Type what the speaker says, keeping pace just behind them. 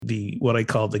the what I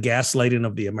call the gaslighting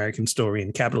of the American story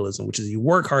in capitalism, which is you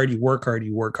work hard, you work hard,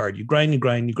 you work hard, you grind, you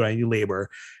grind, you grind, you labor,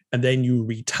 and then you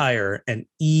retire and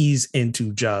ease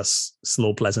into just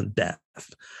slow, pleasant death,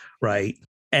 right?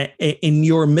 In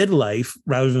your midlife,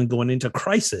 rather than going into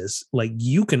crisis, like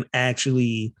you can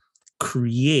actually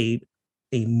create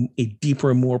a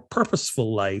deeper, more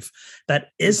purposeful life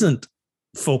that isn't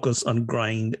focused on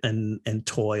grind and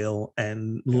toil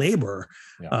and labor.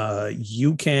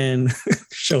 You can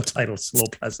show title Slow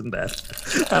Pleasant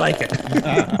Death. I like it.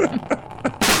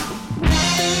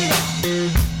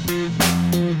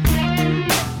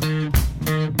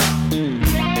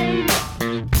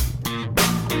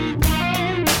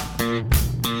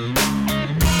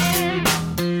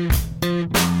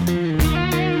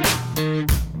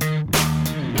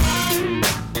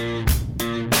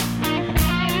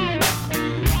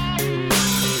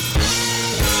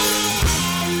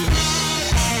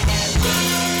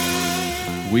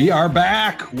 We are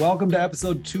back. Welcome to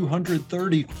episode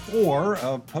 234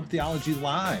 of Pub Theology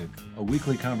Live, a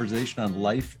weekly conversation on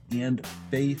life and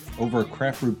faith over a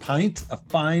craft brewed pint, a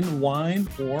fine wine,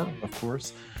 or, of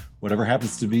course, whatever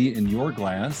happens to be in your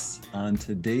glass. On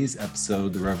today's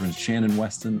episode, the Reverend Shannon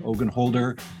Weston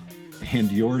Ogenholder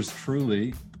and yours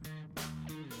truly.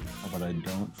 How about I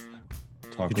don't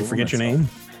talk? Did you forget your name?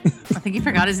 I think he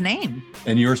forgot his name.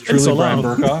 And yours truly, Brian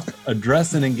Burkhoff,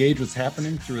 address and engage what's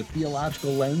happening through a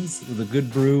theological lens with a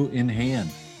good brew in hand.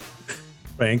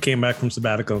 Brian came back from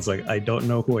sabbatical. It's like, I don't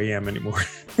know who I am anymore.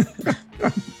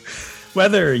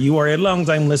 Whether you are a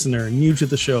longtime listener, new to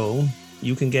the show,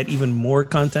 you can get even more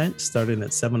content starting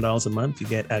at $7 a month. You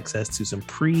get access to some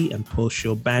pre and post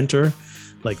show banter.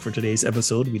 Like for today's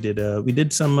episode, we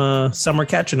did some summer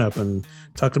catching up and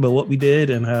talked about what we did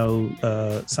and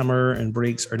how summer and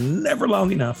breaks are never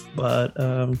long enough. But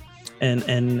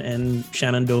and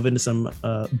Shannon dove into some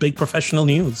big professional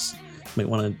news. You might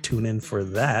want to tune in for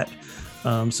that.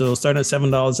 So starting at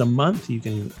 $7 a month, you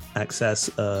can access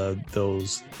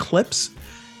those clips,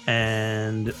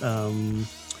 and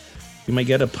you might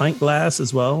get a pint glass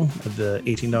as well at the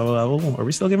 $18 level. Are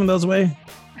we still giving those away?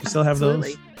 We still have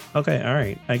Absolutely. those? Okay, all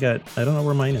right. I don't know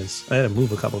where mine is. I had to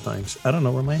move a couple times. I don't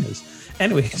know where mine is.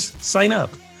 Anyways, sign up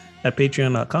at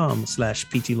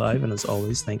patreon.com/PTLive. And as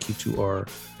always, thank you to our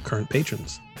current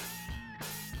patrons.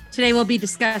 Today we'll be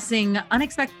discussing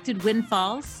unexpected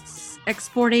windfalls,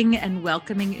 exporting and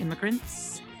welcoming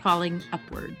immigrants, falling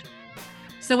upward.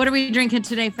 So what are we drinking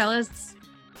today, fellas?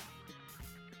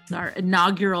 Our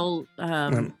inaugural...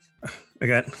 I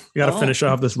got to finish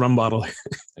off this rum bottle.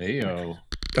 Heyo.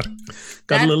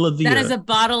 Got a little of the. That is a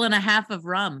bottle and a half of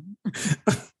rum.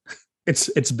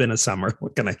 It's been a summer.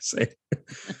 What can I say?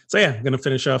 So yeah, I'm gonna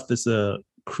finish off this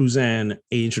Cruzan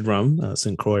aged rum,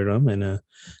 St. Croix rum, and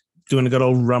doing a good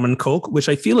old rum and coke, which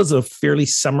I feel is a fairly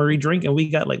summery drink, and we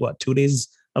got 2 days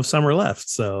of summer left.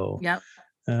 So yep.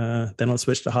 Then I'll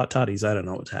switch to hot toddies. I don't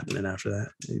know what's happening after that.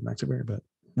 Maybe back to beer, but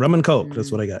rum and coke.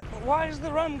 That's what I got. Why is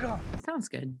the rum gone? Sounds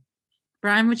good.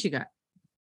 Brian, what you got?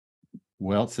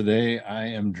 Well, today I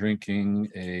am drinking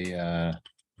a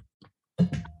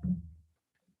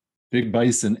Big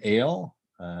Bison Ale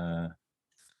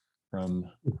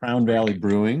from Crown Valley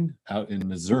Brewing out in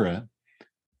Missouri.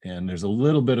 And there's a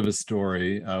little bit of a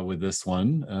story with this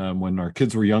one. When our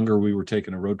kids were younger, we were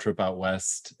taking a road trip out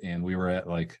west, and we were at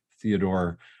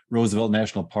Theodore Roosevelt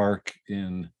National Park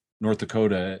in North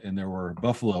Dakota, and there were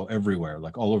buffalo everywhere,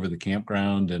 all over the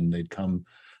campground, and they'd come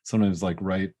sometimes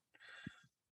right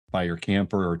by your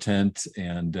camper or tent.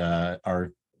 And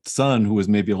our son, who was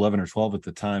maybe 11 or 12 at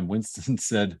the time, Winston,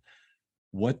 said,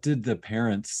 "What did the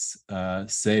parents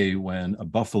say when a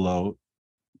buffalo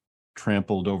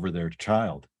trampled over their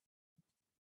child?"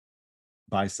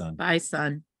 "Bison."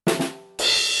 Bison.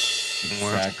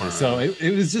 Exactly. So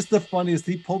it was just the funniest.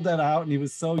 He pulled that out, and he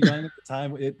was so young at the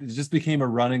time. It just became a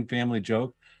running family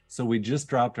joke. So we just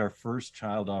dropped our first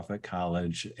child off at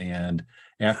college, and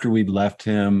after we'd left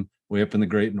him way up in the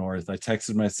Great North, I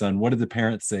texted my son, "What did the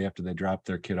parents say after they dropped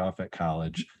their kid off at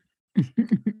college?"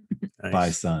 Nice.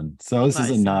 Bison. So this is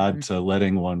a nod to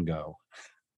letting one go.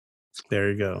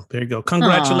 There you go.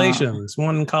 Congratulations.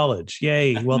 One in college.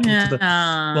 Yay. Welcome to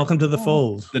the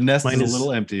fold. The nest is a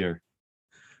little emptier.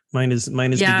 Mine is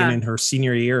beginning her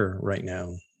senior year right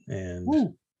now.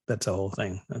 And that's a whole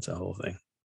thing. That is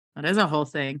a whole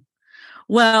thing.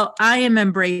 Well, I am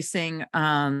embracing,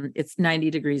 it's 90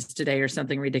 degrees today or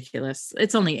something ridiculous.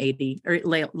 It's only 80 or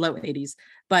low 80s,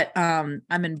 but I'm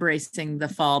embracing the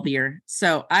fall beer.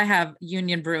 So I have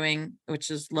Union Brewing,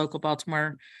 which is local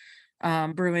Baltimore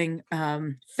brewing,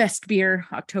 Fest beer,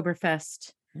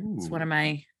 Oktoberfest. It's one of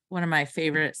my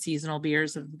favorite seasonal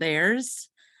beers of theirs.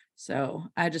 So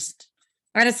I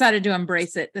decided to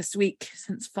embrace it this week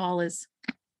since fall is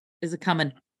a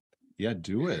coming. Yeah,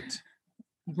 do it.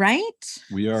 Right?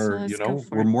 We are, So let's go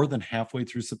for we're it. more than halfway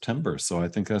through September, so I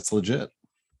think that's legit.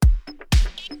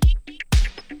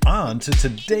 On to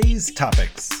today's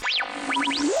topics.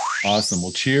 Awesome.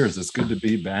 Well, cheers. It's good to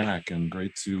be back and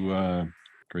great to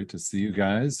see you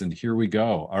guys. And here we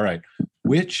go. All right.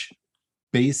 Which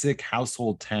basic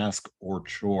household task or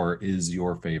chore is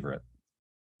your favorite?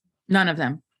 None of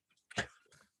them.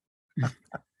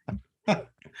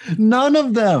 None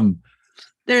of them.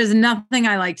 There's nothing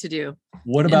I like to do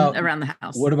What about around the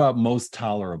house. What about most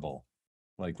tolerable?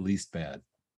 Like least bad?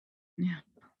 Yeah.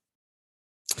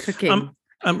 Cooking.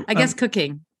 I guess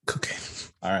cooking. Cooking.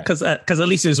 All right. Because at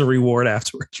least there's a reward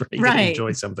afterwards, right? You get to Right.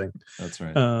 enjoy something. That's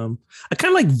right. I kind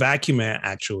of like vacuuming,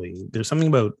 actually. There's something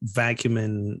about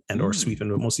vacuuming and or sweeping,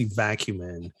 but mostly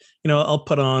vacuuming. I'll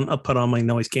put on my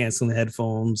noise canceling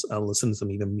headphones. I'll listen to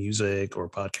some either music or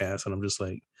podcasts, and I'm just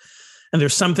like, and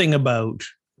there's something about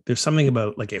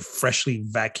like a freshly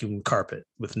vacuumed carpet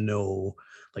with no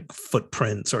like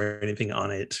footprints or anything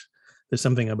on it. There's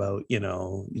something about,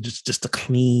 just a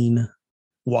clean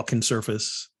walk-in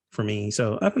surface for me.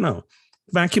 So I don't know.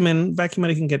 Vacuuming I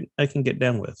can get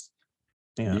down with.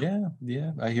 Yeah,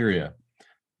 I hear you.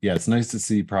 Yeah, it's nice to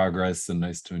see progress and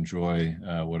nice to enjoy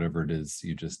whatever it is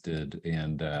you just did.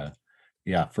 And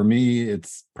for me,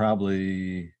 it's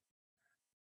probably,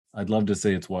 I'd love to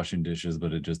say it's washing dishes,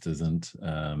 but it just isn't,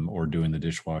 or doing the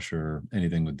dishwasher,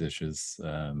 anything with dishes.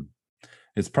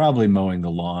 It's probably mowing the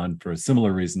lawn for a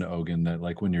similar reason to Ogun, that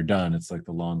like when you're done, it's like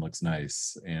the lawn looks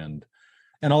nice. And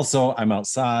also I'm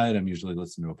outside, I'm usually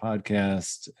listening to a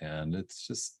podcast, and it's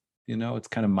just, it's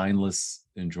kind of mindless,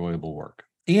 enjoyable work.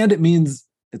 And it means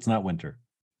it's not winter.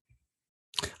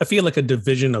 I feel like a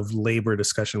division of labor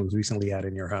discussion was recently had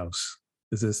in your house.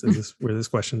 Is this where this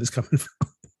question is coming from?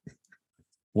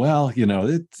 Well,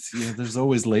 it's there's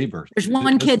always labor. There's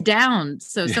one kid down,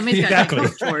 so somebody's got to do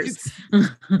both chores.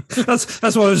 That's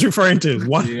what I was referring to.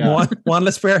 One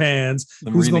less pair of hands.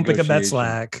 Who's going to pick up that renegotiation.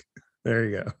 slack? There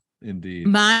you go. Indeed.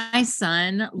 My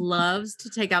son loves to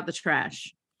take out the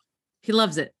trash. He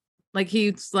loves it. Like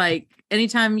he's like,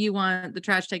 anytime you want the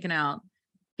trash taken out,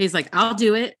 he's like, I'll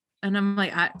do it. And I'm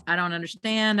like, I don't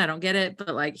understand. I don't get it. But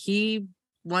like he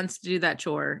wants to do that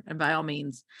chore. And by all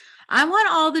means, I want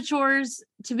all the chores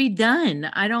to be done.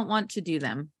 I don't want to do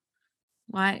them.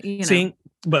 Why? See,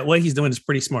 but what he's doing is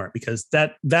pretty smart, because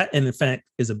that in effect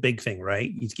is a big thing,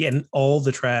 right? He's getting all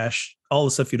the trash, all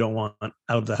the stuff you don't want out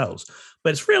of the house.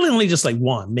 But it's really only just like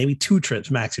one, maybe 2 trips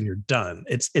max, and you're done.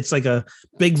 It's like a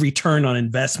big return on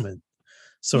investment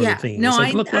sort of thing. No, it's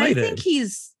like, look what I think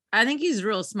he's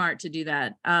real smart to do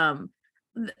that.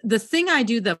 The thing I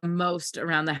do the most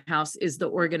around the house is the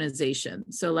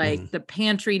organization. So like the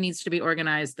pantry needs to be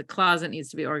organized, the closet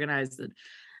needs to be organized.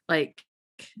 Like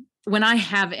when I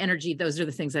have energy, those are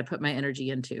the things I put my energy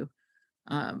into.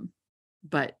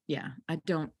 But yeah, I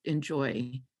don't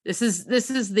enjoy. This is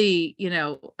the,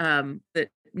 that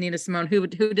Nina Simone, who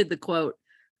did the quote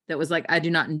that was like, I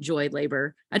do not enjoy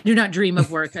labor. I do not dream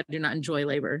of work. I do not enjoy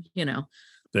labor, There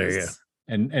you go.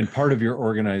 And part of your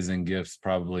organizing gifts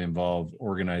probably involve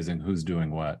organizing who's doing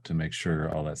what to make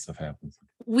sure all that stuff happens.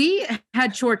 We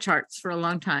had chore charts for a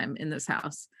long time in this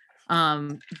house.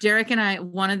 Derek and I,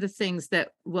 one of the things that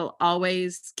will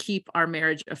always keep our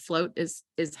marriage afloat is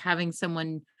having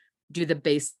someone do the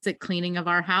basic cleaning of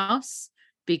our house,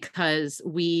 because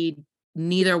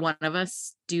neither one of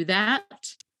us do that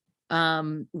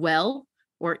well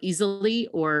or easily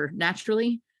or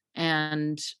naturally.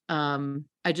 And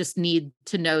I just need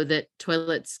to know that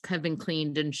toilets have been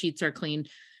cleaned and sheets are clean.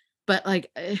 But like,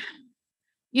 this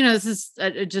is I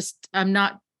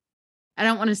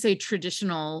don't want to say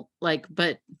traditional,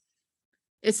 but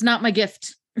it's not my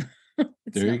gift.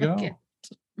 There you go.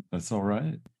 That's all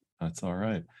right. That's all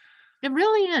right. It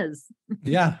really is.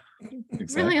 Yeah,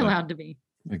 It's really allowed to be.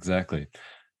 Exactly.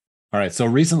 All right. So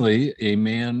recently, a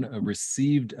man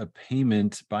received a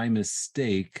payment by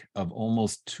mistake of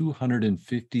almost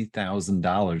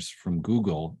 $250,000 from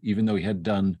Google, even though he had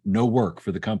done no work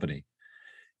for the company.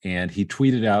 And he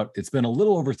tweeted out, "It's been a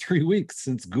little over 3 weeks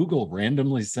since Google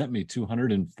randomly sent me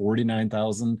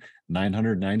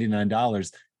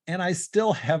 $249,999, and I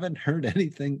still haven't heard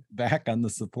anything back on the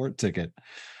support ticket."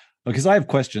 Because I have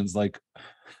questions like,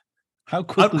 how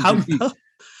quickly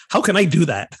how can I do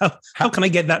that? How can I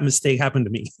get that mistake happen to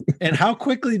me? And how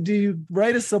quickly do you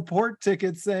write a support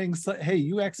ticket saying, hey,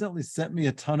 you accidentally sent me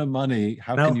a ton of money.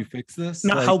 How can you fix this?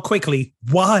 Not how quickly.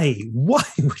 Why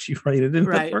would you write it in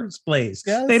the first place?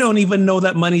 Yes. They don't even know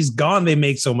that money's gone. They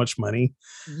make so much money.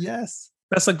 Yes.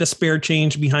 That's like the spare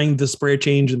change behind the spare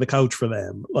change in the couch for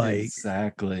them. Like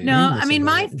exactly. No, I mean,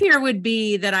 my fear would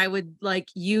be that I would like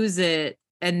use it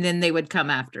and then they would come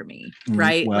after me,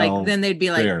 right? Well, like then they'd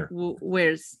be like, fair.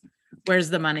 where's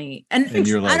the money? And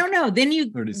you're like, I don't know. Then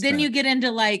you spent. get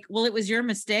into like, well, it was your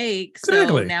mistake. So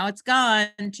Exactly. now it's gone.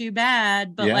 Too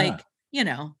bad. But like, you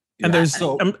know. And there's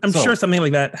So- I'm sure something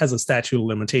like that has a statute of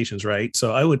limitations, right?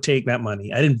 So I would take that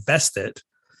money, I'd invest it,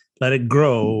 let it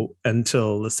grow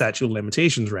until the statute of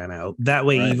limitations ran out. That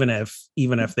way, Right.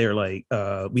 even if they're like,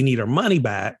 we need our money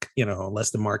back, you know,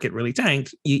 unless the market really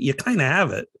tanked, you kind of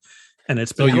have it. And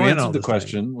it's So been you growing all answered the this time.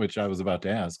 question, which I was about to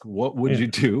ask. What would you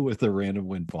do with a random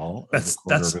windfall? That's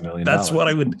 $250,000? what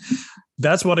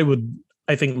I would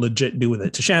I think legit do with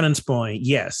it. To Shannon's point,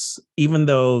 yes, even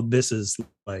though this is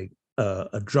like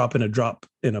a drop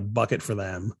in a bucket for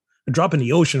them, a drop in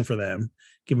the ocean for them,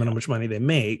 given how much money they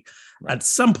make, Right. at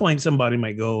some point somebody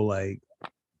might go like,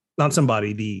 not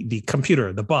somebody, the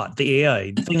computer, the bot, the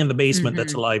AI, the thing in the basement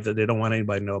that's alive that they don't want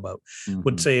anybody to know about,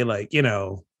 would say like, you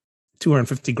know,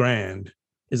 250 grand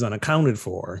is unaccounted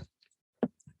for,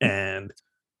 and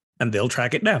they'll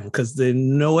track it down because they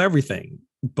know everything.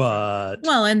 But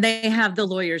well, and they have the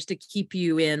lawyers to keep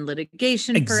you in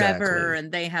litigation Exactly. forever,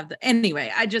 and they have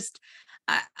anyway. I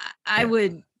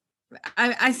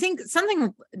think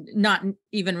something not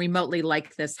even remotely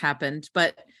like this happened,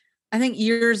 but I think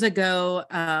years ago,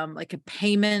 like a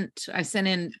payment I sent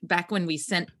in back when we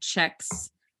sent checks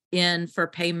in for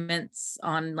payments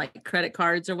on like credit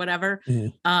cards or whatever.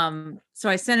 So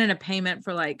I sent in a payment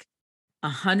for like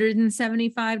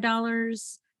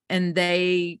 $175, and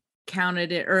they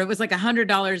counted it, or it was like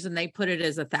 $100 and they put it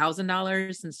as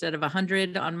 $1,000 instead of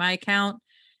 $100 on my account.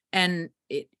 And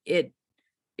it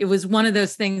was one of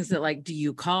those things that like, do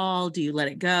you call, do you let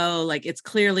it go? Like, it's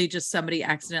clearly just somebody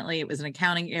accidentally, it was an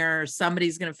accounting error.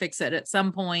 Somebody's going to fix it at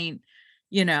some point,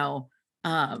 you know?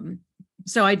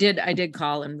 So I did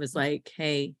call and was like,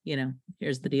 hey, you know,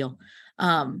 here's the deal.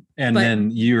 And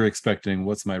then you're expecting,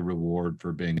 what's my reward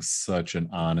for being such an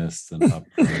honest and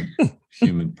upfront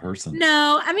human person?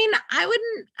 No, I mean, I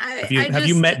wouldn't. have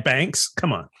you met Banks?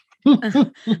 Come on.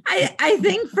 I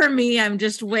think for me, I'm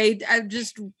just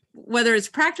whether it's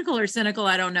practical or cynical,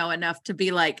 I don't know enough to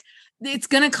be like, it's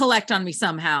going to collect on me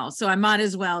somehow. So I might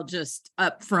as well just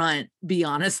up front be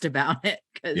honest about it,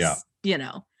 because, you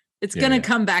know, it's going to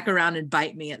come back around and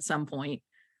bite me at some point.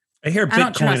 I hear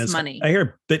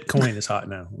Bitcoin is hot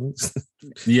now.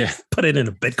 Yeah. Put it in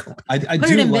a Bitcoin. I Put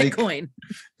do it in like Bitcoin.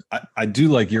 I do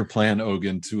like your plan,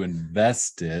 Ogun, to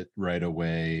invest it right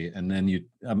away. And then you,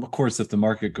 of course, if the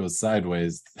market goes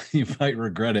sideways, you might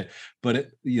regret it.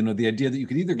 But, you know, the idea that you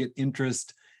could either get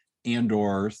interest and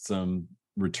or some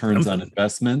returns on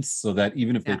investments, so that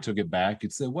even if they took it back,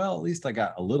 you'd say, well, at least I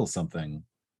got a little something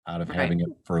out of having it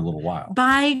for a little while.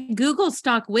 Buy Google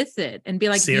stock with it and be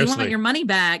like, Seriously. you want your money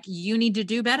back, you need to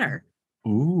do better.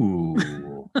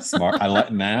 Ooh, smart. I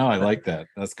like that.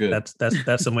 That's good.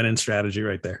 That's a winning strategy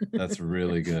right there. That's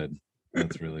really good.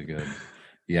 That's really good.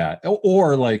 Yeah.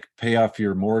 Or like pay off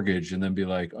your mortgage and then be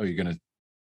like, oh, you're going to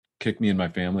kick me and my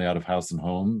family out of house and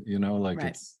home, you know, like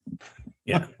it's.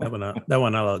 Yeah, that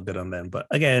one I look good on them. But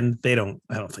again, I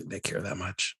don't think they care that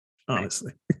much,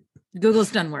 honestly.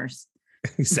 Google's done worse.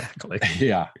 Exactly.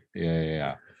 Yeah.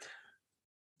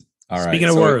 All right. Speaking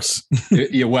of worse.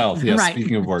 Yeah, well, yeah, Right.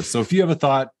 Speaking of worse. So if you have a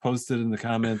thought, post it in the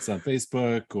comments on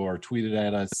Facebook or tweet it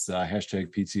at us,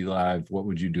 hashtag PT Live. What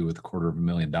would you do with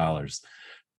 $250,000?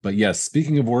 But yes,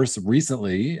 speaking of worse,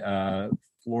 recently,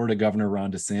 Florida Governor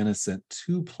Ron DeSantis sent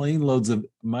 2 plane loads of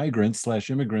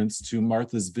migrants/immigrants to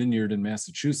Martha's Vineyard in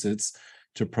Massachusetts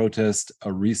to protest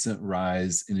a recent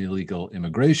rise in illegal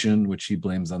immigration, which he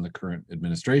blames on the current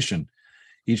administration.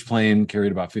 Each plane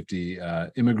carried about 50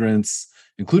 immigrants,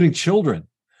 including children,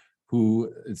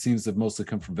 who it seems have mostly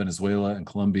come from Venezuela and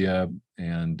Colombia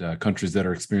and countries that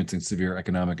are experiencing severe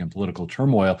economic and political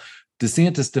turmoil.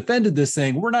 DeSantis defended this,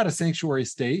 saying, we're not a sanctuary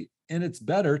state, and it's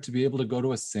better to be able to go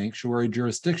to a sanctuary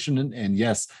jurisdiction. And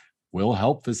yes, we'll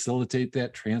help facilitate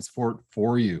that transport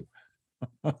for you.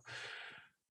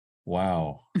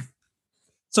 Wow.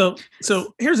 So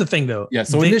here's the thing, though. Yeah.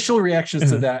 So initial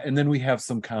reactions to that, and then we have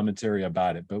some commentary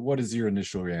about it. But what is your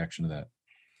initial reaction to that?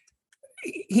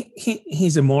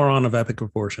 He's a moron of epic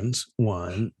proportions.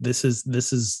 One, this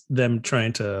is them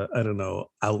trying to, I don't know,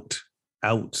 out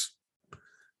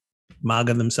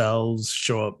MAGA themselves,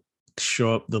 show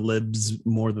up the libs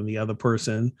more than the other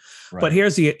person. Right. But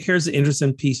here's the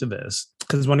interesting piece of this,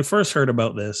 because when I first heard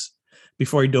about this,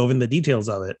 before he dove in the details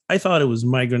of it, I thought it was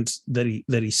migrants that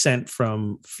he sent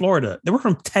from Florida. They were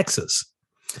from Texas.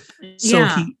 So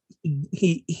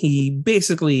he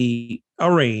basically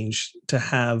arranged to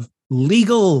have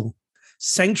legal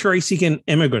sanctuary-seeking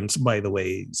immigrants, by the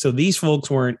way. So these folks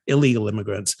weren't illegal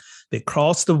immigrants. They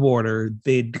crossed the border.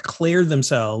 They declared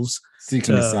themselves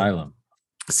seeking asylum.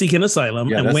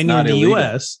 Yeah, and when you're in the illegal.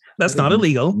 US, that's not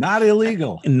illegal. Not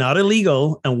illegal. Not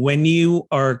illegal. And when you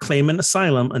are claiming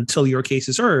asylum until your case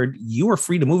is heard, you are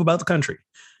free to move about the country.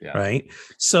 Yeah. Right.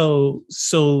 So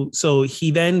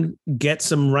he then gets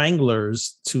some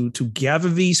wranglers to gather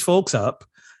these folks up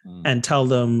and tell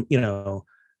them, you know,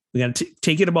 we're going to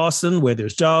take you to Boston where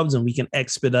there's jobs and we can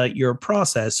expedite your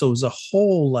process. So it was a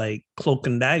whole like cloak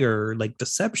and dagger, like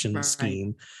deception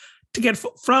scheme to get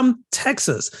from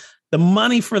Texas. The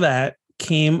money for that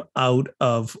came out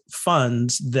of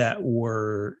funds that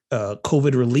were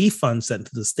COVID relief funds sent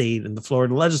to the state, and the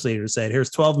Florida legislature said,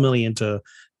 here's $12 million to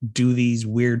do these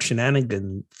weird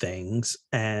shenanigan things.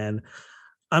 And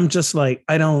I'm just like,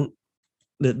 I don't,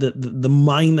 the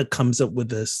mind that comes up with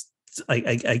this,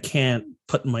 I can't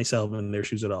put myself in their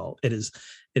shoes at all. It is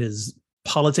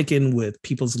politicking with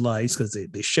people's lives because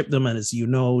they shipped them, and as you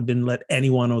know, didn't let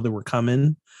anyone know they were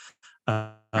coming.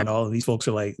 And all of these folks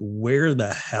are like, where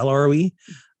the hell are we?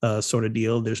 Sort of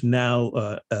deal. There's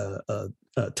now a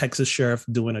Texas sheriff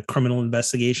doing a criminal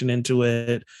investigation into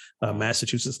it.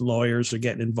 Massachusetts lawyers are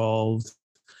getting involved,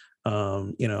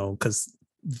 you know, because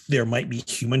there might be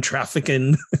human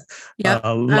trafficking. Yeah,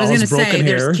 I was going to say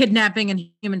there's kidnapping and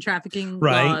human trafficking,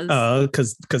 right?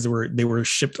 Because they were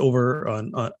shipped over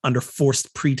on under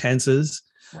forced pretenses.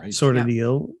 Right. Sort of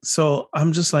deal. So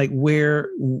I'm just like,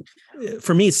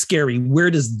 for me, it's scary.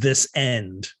 Where does this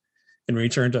end in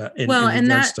return to, go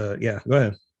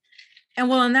ahead.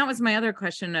 And that was my other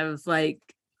question of like,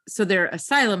 so they're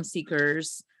asylum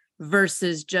seekers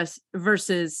versus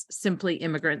simply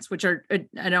immigrants, which are,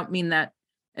 I don't mean that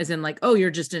as in like, oh,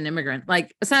 you're just an immigrant,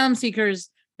 like asylum seekers,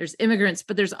 there's immigrants,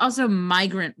 but there's also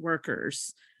migrant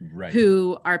workers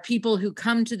who are people who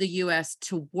come to the US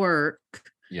to work.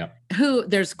 Yeah. Who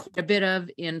there's quite a bit of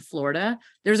in Florida.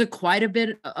 There's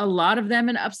a lot of them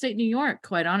in upstate New York,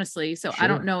 quite honestly. So I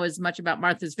don't know as much about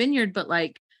Martha's Vineyard, but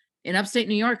like in upstate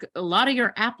New York, a lot of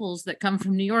your apples that come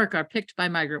from New York are picked by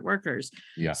migrant workers.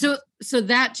 Yeah. So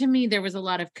that to me, there was a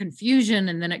lot of confusion.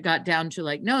 And then it got down to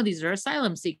like, no, these are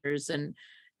asylum seekers. And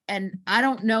I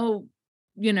don't know,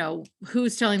 you know,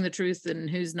 who's telling the truth and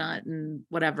who's not and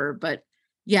whatever. But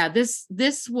yeah, this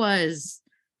was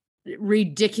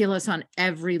ridiculous on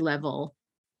every level.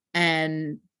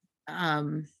 And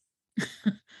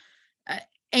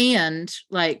and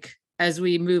like as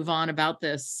we move on about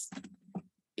this,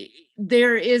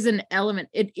 there is an element,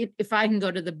 if I can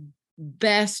go to the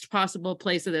best possible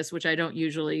place of this, which I don't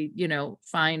usually, you know,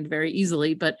 find very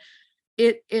easily, but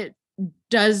it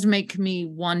does make me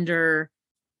wonder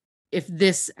if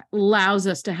this allows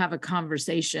us to have a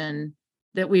conversation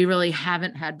that we really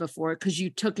haven't had before, because you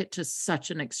took it to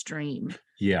such an extreme.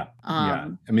 Yeah. I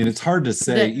mean, it's hard to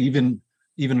say, even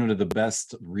under the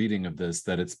best reading of this,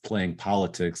 that it's playing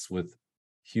politics with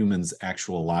humans'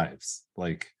 actual lives.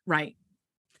 Like, right.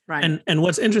 And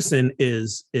what's interesting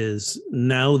is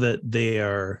now that they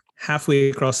are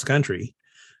halfway across the country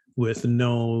with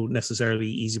no necessarily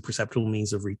easy perceptible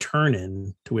means of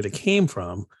returning to where they came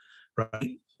from,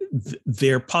 right?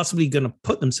 They're possibly going to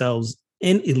put themselves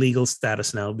in illegal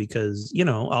status now, because, you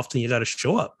know, often you got to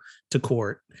show up to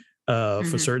court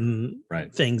for certain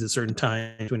things at certain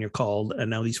times when you're called. And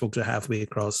now these folks are halfway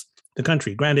across the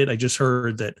country. Granted, I just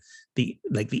heard that the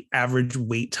average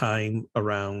wait time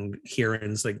around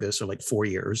hearings like this are like 4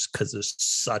 years, because there's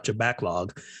such a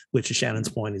backlog, which to Shannon's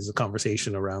point is a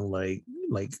conversation around like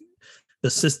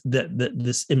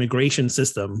this immigration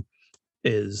system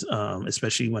is,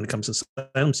 especially when it comes to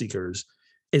asylum seekers,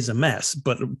 is a mess.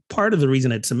 But part of the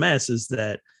reason it's a mess is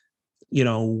that, you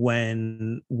know,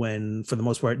 when for the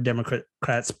most part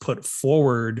Democrats put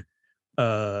forward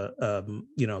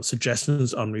you know,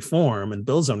 suggestions on reform and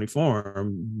bills on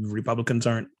reform, Republicans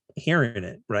aren't hearing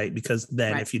it, right? Because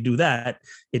then if you do that,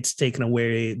 it's taken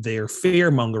away their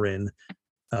fear mongering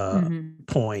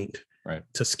point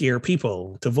to scare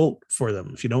people to vote for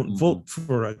them. If you don't vote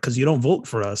for, because you don't vote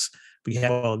for us, we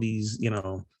have all these, you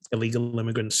know, illegal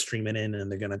immigrants streaming in,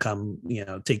 and they're going to come, you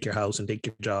know, take your house and take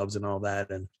your jobs and all that.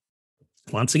 And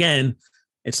once again,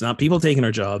 it's not people taking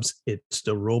our jobs, it's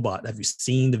the robot. Have you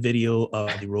seen the video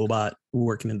of the robot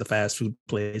working in the fast food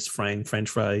place frying French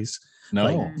fries? No.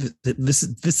 Like, this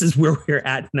is where we're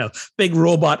at now. Big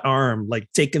robot arm, like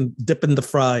dipping the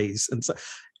fries. And so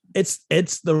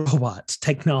it's the robots,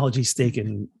 technology's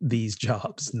taking these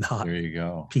jobs, not there you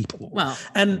go. People. Well,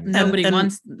 and nobody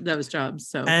wants those jobs.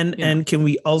 So and can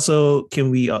we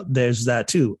there's that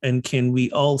too. And can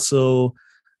we also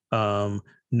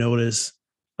notice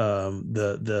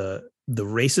the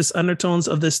racist undertones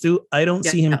of this too. I don't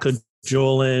see him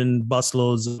cajoling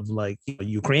busloads of like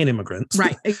Ukraine immigrants,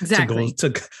 right? Exactly.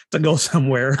 to go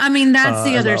somewhere. I mean, that's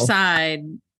the other side.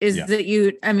 Is Yeah.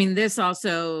 that I mean, this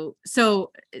also,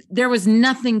 so there was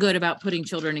nothing good about putting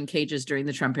children in cages during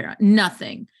the Trump era,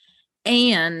 nothing.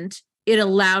 And it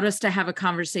allowed us to have a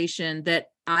conversation that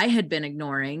I had been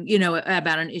ignoring,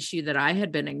 about an issue that I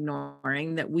had been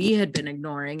ignoring, that we had been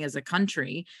ignoring as a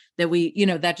country, that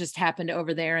that just happened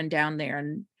over there and down there.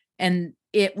 And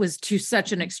it was to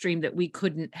such an extreme that we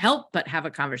couldn't help but have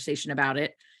a conversation about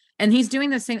it. And he's doing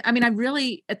the same. I mean, I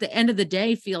really, at the end of the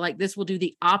day, feel like this will do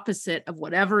the opposite of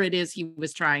whatever it is he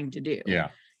was trying to do. Yeah.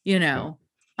 So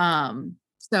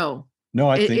no,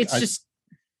 I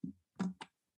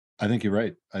think you're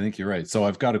right. So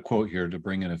I've got a quote here to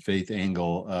bring in a faith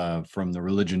angle from the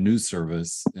Religion News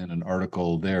Service. In an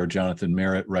article there, Jonathan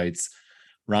Merritt writes,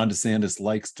 Ron DeSantis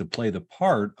likes to play the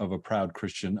part of a proud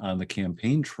Christian on the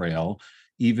campaign trail,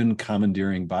 even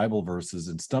commandeering Bible verses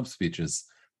and stump speeches.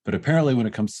 But apparently when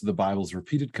it comes to the Bible's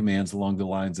repeated commands along the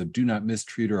lines of do not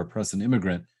mistreat or oppress an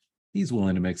immigrant, he's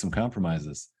willing to make some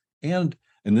compromises. And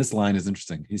this line is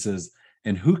interesting. He says,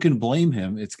 and who can blame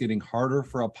him? It's getting harder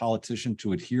for a politician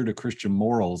to adhere to Christian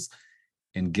morals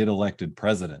and get elected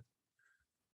president.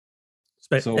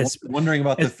 So wondering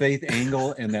about the faith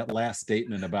angle and that last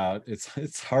statement about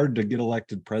it's hard to get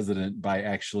elected president by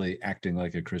actually acting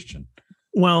like a Christian.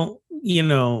 Well,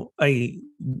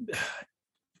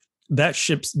 that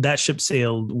ship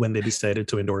sailed when they decided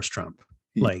to endorse Trump.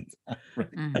 Like, right.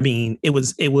 I mean, it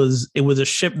was a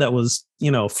ship that was,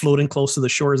 floating close to the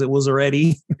shores it was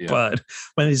already. Yeah. But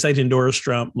when they decided to endorse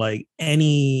Trump, like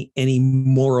any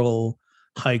moral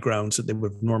high grounds that they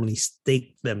would normally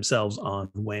stake themselves on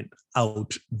went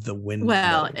out the window.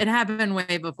 Well, it happened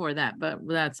way before that, but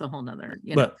that's a whole nother,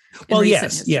 yes.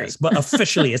 But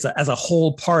officially as a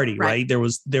whole party, right? There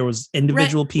was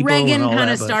individual people. Reagan kind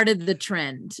of started the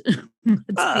trend.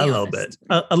 a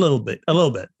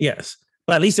little bit. Yes.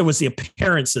 But at least there was the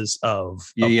appearances of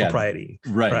propriety.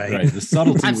 Right. The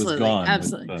subtlety was gone.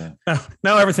 Absolutely.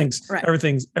 Now everything's gone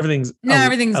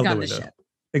to shit.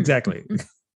 Exactly.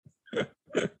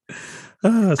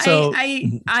 So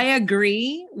I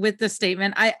agree with the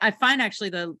statement. I find actually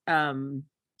the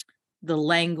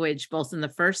language, both in the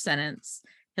first sentence,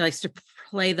 he likes to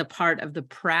play the part of the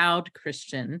proud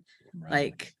Christian. Right.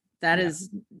 Like that is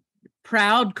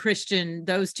proud Christian.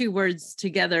 Those two words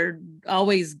together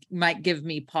always might give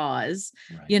me pause,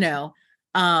 right.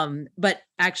 But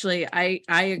actually I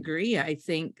agree. I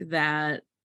think that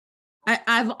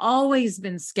I've always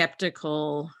been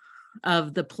skeptical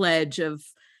of the pledge of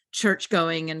church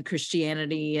going and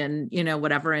Christianity and,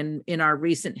 whatever in our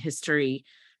recent history.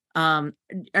 I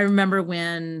remember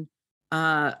when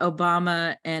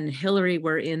Obama and Hillary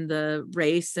were in the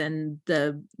race and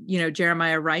the,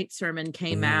 Jeremiah Wright sermon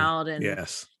came out and,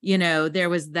 yes. There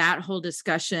was that whole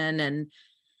discussion and,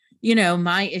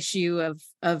 my issue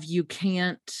of you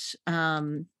can't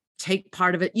take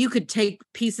part of it. You could take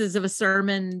pieces of a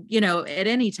sermon, at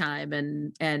any time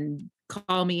and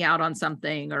call me out on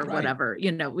something or whatever,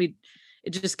 it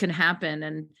just can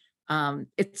happen. And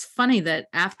it's funny that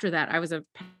after that, I was a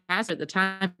pastor at the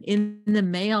time. In the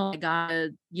mail, I got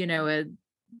a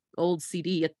old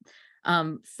CD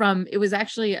from, it was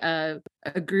actually a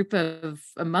group of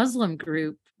a Muslim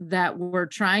group that were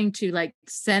trying to like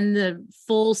send the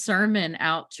full sermon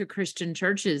out to Christian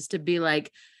churches to be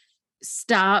like,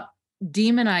 stop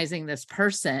demonizing this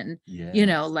person,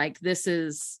 like this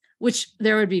is, which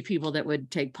there would be people that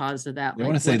would take pause to that. I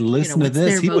want to say, listen to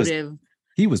this.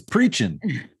 He was preaching.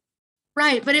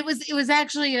 Right. But it was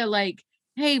actually a like,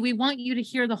 hey, we want you to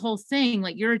hear the whole thing.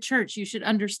 Like you're a church, you should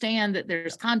understand that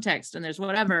there's context and there's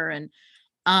whatever. And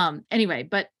anyway,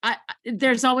 but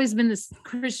there's always been this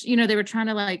Christian, they were trying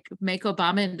to like make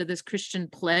Obama into this Christian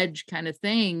pledge kind of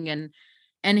thing.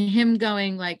 And him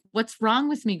going like, what's wrong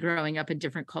with me growing up in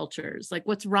different cultures? Like,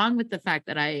 what's wrong with the fact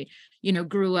that I,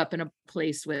 grew up in a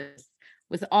place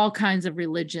with all kinds of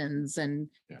religions and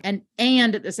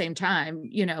at the same time,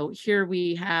 here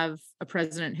we have a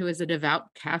president who is a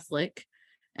devout Catholic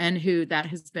and who that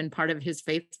has been part of his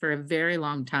faith for a very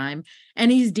long time.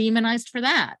 And he's demonized for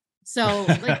that. So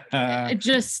like, it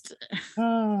just,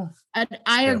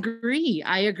 I agree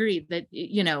that,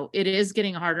 it is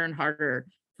getting harder and harder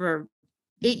for.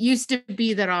 It used to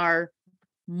be that our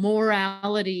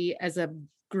morality as a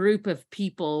group of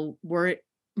people were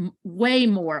way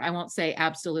more, I won't say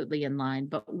absolutely in line,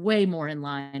 but way more in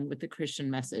line with the Christian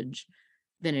message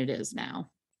than it is now.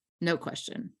 No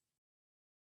question.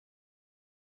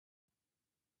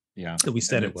 Yeah. that we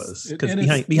said And it was, it- because and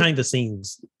it's- behind the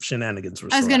scenes shenanigans were.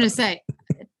 I was still going to happening.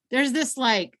 say, there's this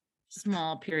like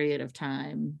small period of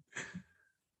time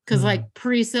because Hmm. like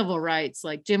pre-civil rights,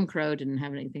 like Jim Crow didn't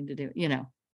have anything to do,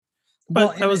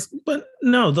 But Well, but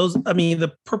no, those, I mean,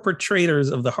 the perpetrators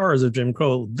of the horrors of Jim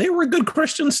Crow, they were good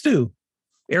Christians too.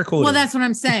 Air quoting. Well, that's what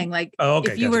I'm saying. Like, Oh,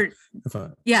 okay, if you gotcha. were,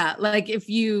 Fine. yeah, like if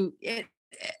you,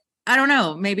 I don't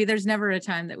know, maybe there's never a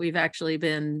time that we've actually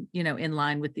been, in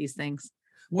line with these things.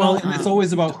 Well, Well, and it's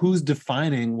always about who's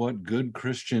defining what good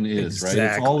Christian is, right?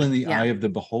 It's all in the Yeah. eye of the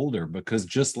beholder. Because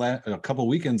just a couple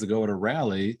weekends ago at a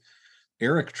rally,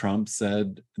 Eric Trump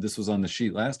said, this was on the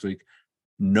sheet last week,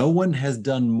 no one has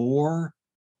done more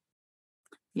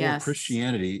for Yes.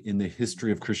 Christianity in the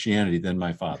history of Christianity than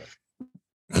my father.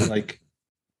 Like,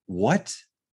 what?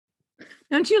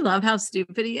 Don't you love how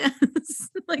stupid he is?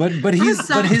 Like, But his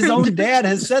sovereign own dad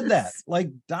has said that. Like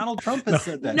Donald Trump has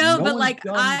said that. No, but one's like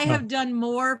done- I have done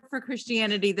more for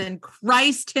Christianity than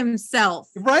Christ himself.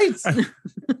 right.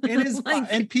 And his Like-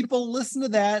 and people listen to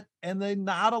that and they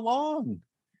nod along.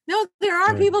 No, there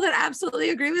are Yeah. people that absolutely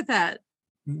agree with that.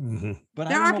 Mhm. But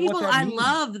There I are don't know what people that I means.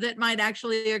 love that might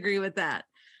actually agree with that.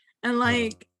 And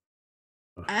like,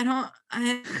 I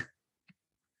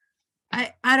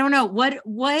don't know.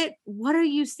 What are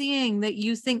you seeing that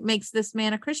you think makes this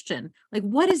man a Christian? Like,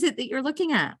 what is it that you're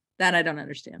looking at that I don't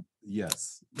understand?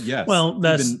 Yes. Well,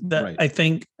 that's even- that. right. I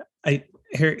think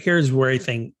here's where I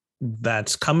think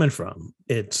that's coming from.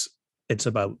 It's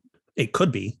about, it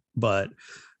could be, but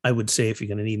I would say if you're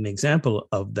going to need an example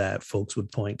of that, folks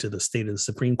would point to the state of the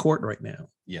Supreme Court right now.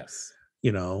 Yes.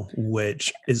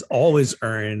 Which is always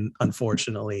earned,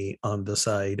 unfortunately, on the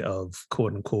side of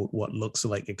quote unquote what looks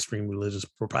like extreme religious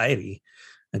propriety,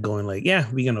 and going like, yeah,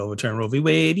 we're gonna overturn Roe v.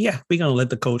 Wade. Yeah, we're gonna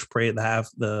let the coach pray at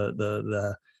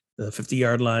the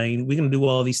 50-yard line. We're gonna do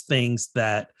all these things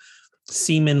that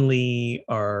seemingly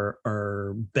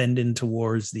are bending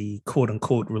towards the quote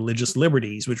unquote religious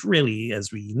liberties, which really,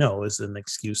 as we know, is an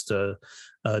excuse to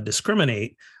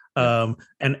discriminate. And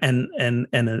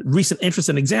a recent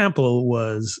interesting example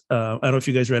was, I don't know if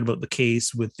you guys read about the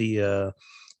case with the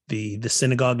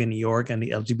synagogue in New York and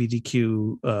the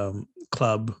LGBTQ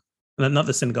club. Not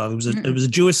the synagogue. It was a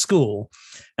Jewish school,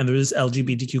 and there was this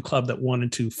LGBTQ club that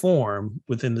wanted to form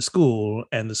within the school,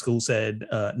 and the school said,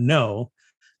 no,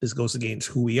 this goes against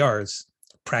who we are as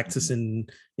practicing,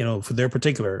 for their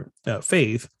particular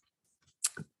faith.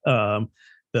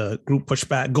 The group pushed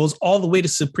back, goes all the way to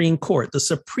Supreme Court. The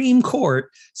Supreme Court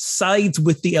sides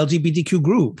with the LGBTQ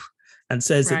group and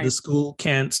says that the school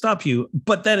can't stop you.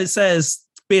 But then it says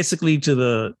basically to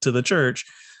the church,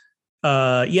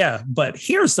 yeah, but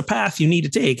here's the path you need to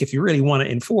take if you really want to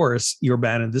enforce your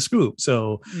ban in this group.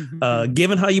 So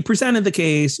given how you presented the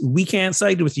case, we can't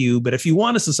side with you. But if you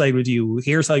want us to side with you,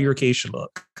 here's how your case should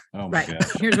look. Oh my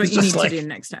gosh. Here's what It's you just need like- to do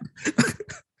next time.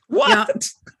 What?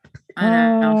 Yeah.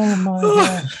 I know. Oh my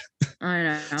gosh. I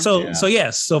know. So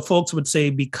yes, so folks would say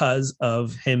because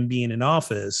of him being in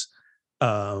office,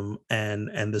 and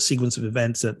the sequence of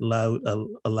events that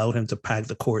allowed him to pack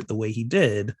the court the way he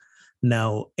did,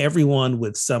 now everyone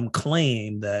with some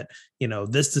claim that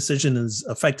this decision is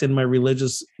affecting my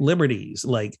religious liberties,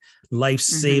 like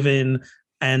life-saving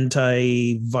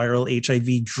antiviral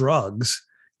HIV drugs.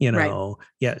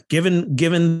 Yeah,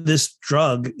 given this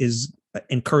drug is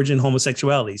encouraging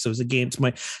homosexuality, so it's against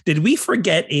my. Did we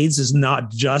forget AIDS is not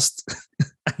just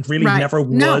really never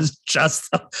was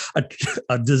just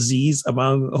a disease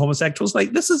among homosexuals?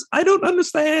 Like, this is, I don't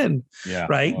understand. Yeah.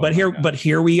 Right. Oh But my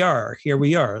here we are.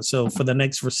 So for the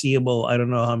next foreseeable, I don't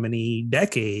know how many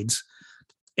decades,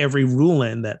 every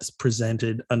ruling that's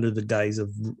presented under the guise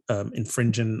of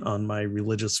infringing on my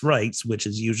religious rights, which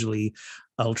is usually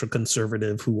ultra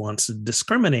conservative who wants to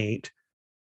discriminate,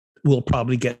 will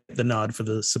probably get the nod for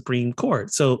the Supreme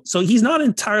Court. So he's not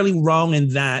entirely wrong in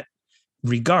that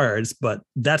regards, but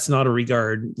that's not a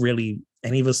regard really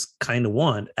any of us kind of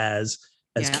want, as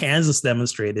Kansas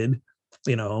demonstrated,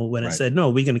 when it said,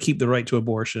 no, we're going to keep the right to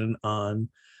abortion in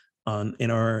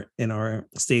our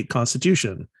state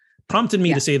constitution. Prompted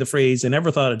me to say the phrase I never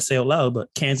thought I'd say out loud, but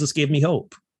Kansas gave me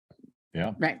hope.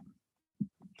 Yeah. Right.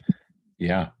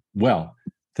 Yeah. Well,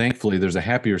 thankfully, there's a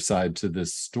happier side to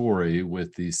this story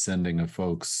with the sending of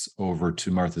folks over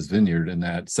to Martha's Vineyard, and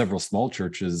that several small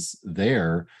churches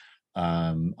there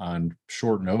on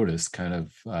short notice kind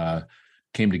of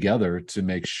came together to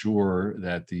make sure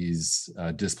that these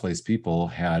displaced people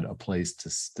had a place to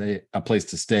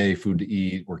stay, food to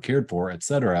eat, were cared for,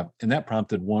 etc. And that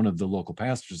prompted one of the local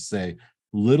pastors to say,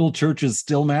 little churches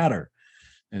still matter.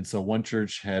 And so one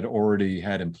church had already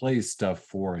had in place stuff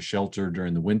for a shelter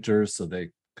during the winter, so they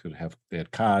they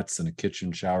had cots and a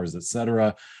kitchen, showers,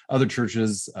 etc. Other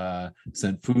churches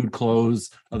sent food, clothes,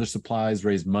 other supplies,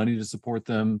 raised money to support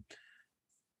them.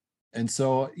 And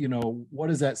so, what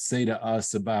does that say to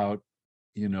us about,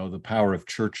 the power of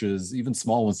churches, even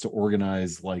small ones, to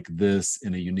organize like this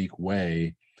in a unique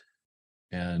way?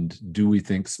 And do we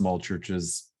think small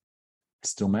churches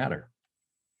still matter?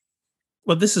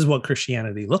 Well, this is what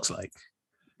Christianity looks like,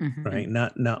 Mhm. right?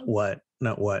 Not what,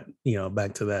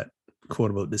 back to that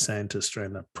quote about DeSantis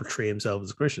trying to portray himself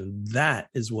as a Christian. That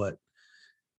is what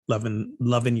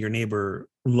loving your neighbor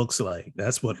looks like.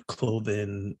 That's what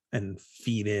clothing and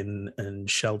feeding and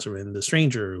sheltering the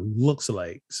stranger looks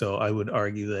like. So I would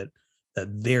argue that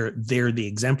they're the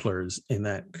exemplars in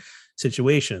that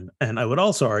situation. And I would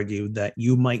also argue that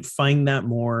you might find that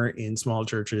more in small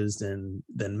churches than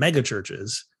mega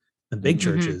churches and big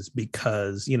churches,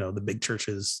 because the big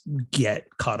churches get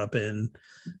caught up in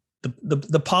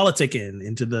the politicking,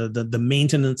 into the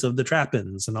maintenance of the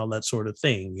trappings and all that sort of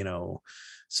thing,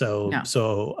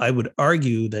 So I would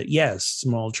argue that yes,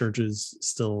 small churches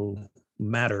still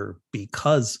matter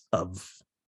because of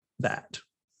that.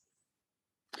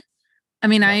 I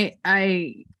mean,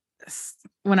 I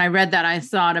when I read that, I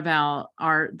thought about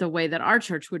the way that our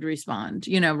church would respond,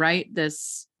 right?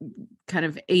 This kind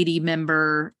of 80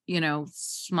 member,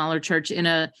 smaller church in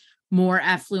a more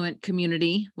affluent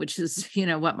community, which is,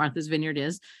 what Martha's Vineyard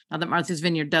is. Now that Martha's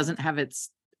Vineyard doesn't have its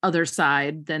other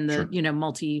side than the, Sure.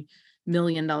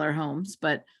 multi-million-dollar homes,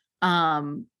 but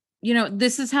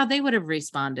this is how they would have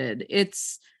responded.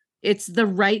 It's the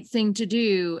right thing to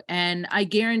do. And I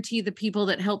guarantee the people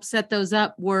that helped set those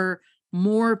up were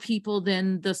more people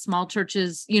than the small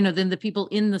churches, than the people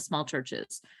in the small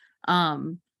churches.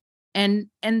 And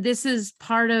this is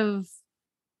part of,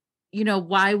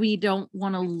 why we don't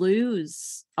want to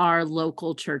lose our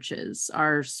local churches,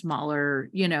 our smaller,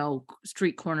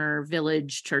 street corner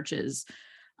village churches,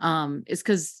 is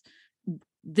because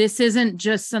this isn't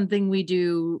just something we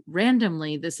do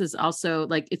randomly. This is also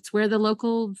like, it's where the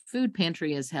local food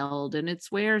pantry is held, and it's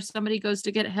where somebody goes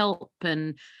to get help,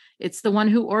 and it's the one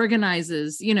who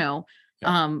organizes,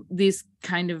 these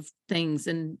kind of things.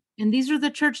 And these are the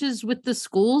churches with the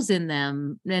schools in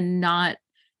them, and not,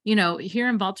 here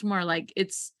in Baltimore, like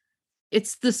it's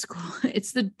the school,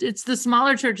 it's the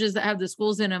smaller churches that have the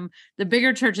schools in them. The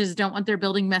bigger churches don't want their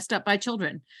building messed up by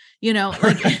children,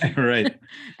 like, Right.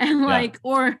 and like,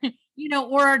 or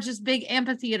are just big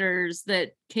amphitheaters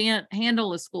that can't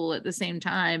handle a school at the same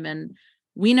time. And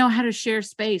we know how to share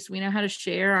space. We know how to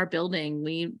share our building.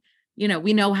 We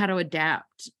know how to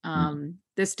adapt.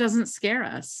 This doesn't scare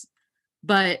us,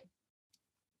 but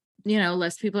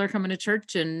less people are coming to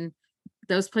church, and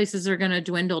those places are going to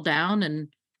dwindle down, and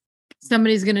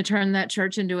somebody's going to turn that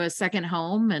church into a second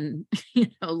home and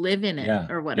live in it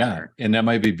or whatever. And that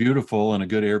might be beautiful and a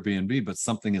good Airbnb, but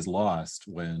something is lost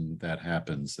when that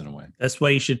happens, in a way. That's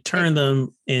why you should turn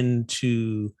them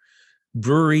into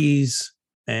breweries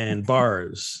and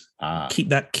bars. Keep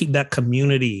that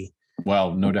community,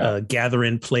 well, no doubt,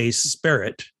 gathering place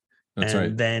spirit. That's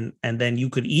right. And then you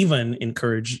could even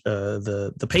encourage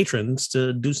the patrons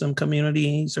to do some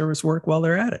community service work while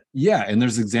they're at it. Yeah, and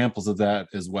there's examples of that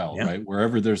as well, right?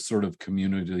 Wherever there's sort of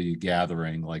community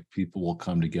gathering, like people will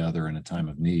come together in a time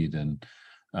of need. And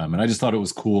I just thought it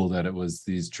was cool that it was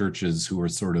these churches who were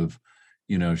sort of,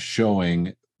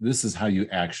 showing this is how you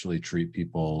actually treat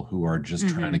people who are just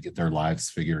trying to get their lives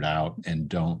figured out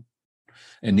and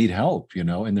need help,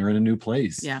 and they're in a new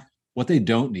place. Yeah. What they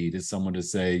don't need is someone to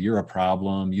say, you're a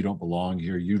problem, you don't belong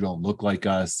here, you don't look like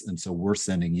us, and so we're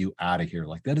sending you out of here.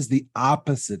 Like, that is the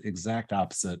exact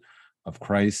opposite of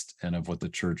Christ and of what the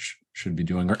church should be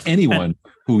doing, or anyone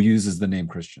who uses the name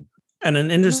Christian. And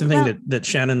an interesting thing that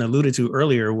Shannon alluded to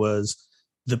earlier was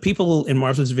the people in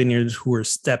Martha's Vineyard who are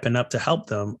stepping up to help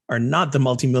them are not the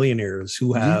multimillionaires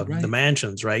who have the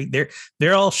mansions, right?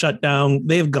 They're all shut down.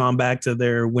 They've gone back to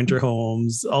their winter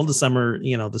homes. All the summer,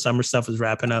 the summer stuff is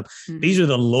wrapping up. These are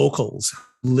the locals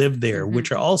who live there,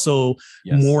 which are also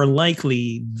more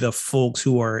likely the folks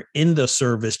who are in the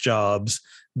service jobs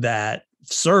that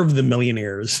serve the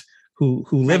millionaires who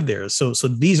live there. So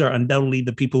these are undoubtedly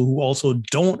the people who also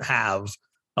don't have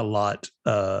a lot,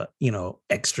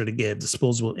 extra to give,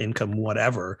 disposable income,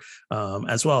 whatever,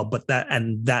 as well. But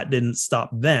that didn't stop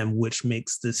them, which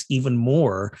makes this even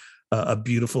more a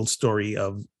beautiful story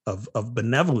of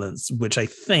benevolence, which I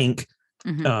think,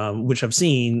 which I've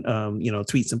seen,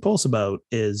 tweets and posts about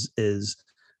is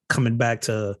coming back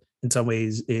to, in some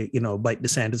ways, bite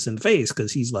DeSantis in the face,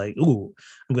 because he's like, ooh,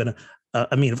 I'm gonna.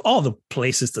 Of all the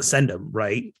places to send them,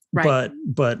 right? But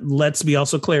let's be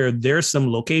also clear, there's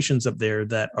some locations up there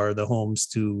that are the homes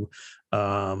to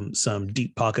some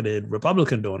deep-pocketed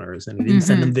Republican donors, and he didn't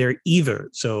send them there either.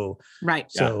 So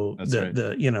right. So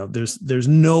Yeah, there's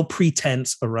no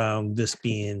pretense around this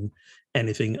being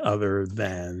anything other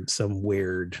than some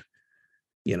weird,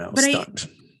 stunt.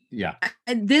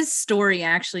 This story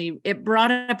actually, it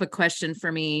brought up a question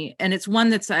for me, and it's one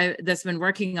that's been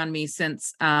working on me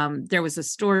since there was a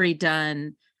story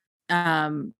done. I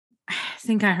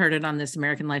think I heard it on This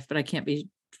American Life, but I can't be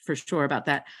for sure about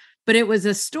that. But it was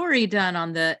a story done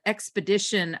on the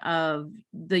expedition of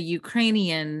the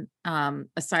Ukrainian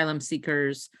asylum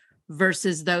seekers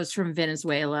versus those from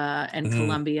Venezuela and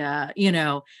Colombia,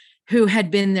 who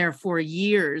had been there for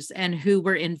years and who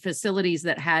were in facilities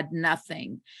that had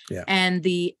nothing. Yeah. And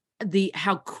the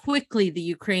how quickly the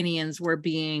Ukrainians were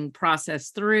being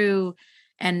processed through,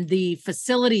 and the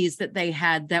facilities that they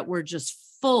had that were just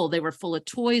full. They were full of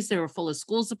toys. They were full of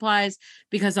school supplies,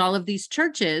 because all of these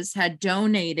churches had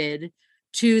donated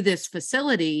to this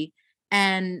facility.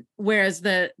 And whereas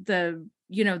the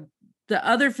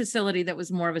other facility that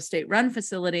was more of a state-run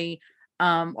facility,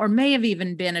 or may have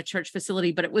even been a church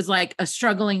facility, but it was like a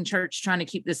struggling church trying to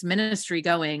keep this ministry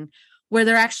going, where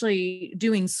they're actually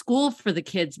doing school for the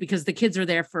kids because the kids are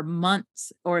there for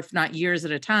months, or if not years at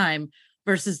a time,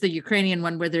 versus the Ukrainian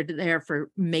one where they're there for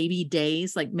maybe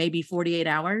days, like maybe 48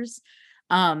 hours.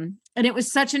 And it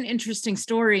was such an interesting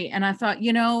story. And I thought,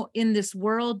 in this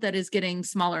world that is getting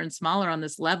smaller and smaller on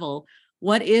this level,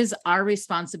 what is our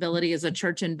responsibility as a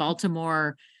church in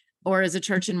Baltimore or as a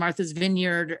church in Martha's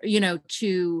Vineyard,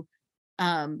 to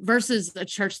versus a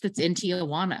church that's in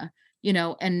Tijuana,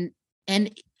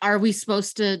 and are we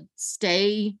supposed to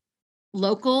stay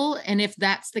local? And if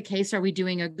that's the case, are we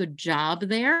doing a good job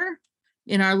there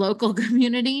in our local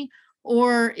community?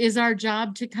 Or is our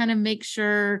job to kind of make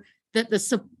sure that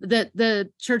the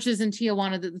churches in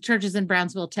Tijuana, that the churches in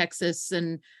Brownsville, Texas,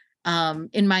 and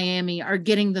in Miami are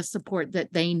getting the support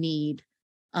that they need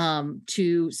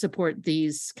to support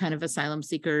these kind of asylum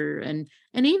seeker and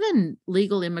even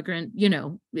legal immigrant,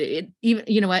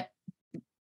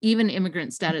 even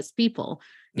immigrant status people,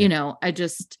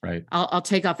 right. I'll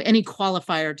take off any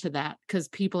qualifier to that, because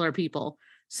people are people.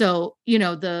 So,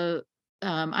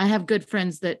 I have good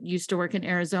friends that used to work in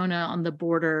Arizona on the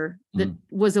border that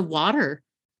was a water,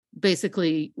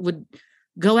 basically would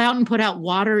go out and put out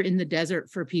water in the desert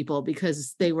for people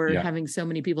because they were having so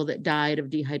many people that died of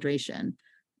dehydration.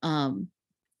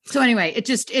 So anyway,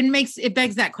 it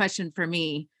begs that question for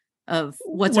me of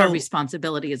what's our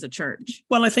responsibility as a church.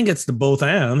 Well, I think it's the both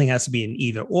and. I don't think it has to be an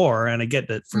either or. And I get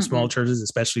that for small churches,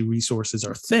 especially, resources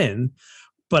are thin.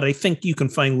 But I think you can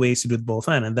find ways to do both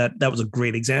and that was a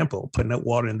great example, putting out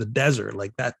water in the desert.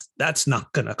 Like that's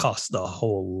not going to cost a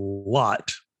whole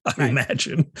lot, I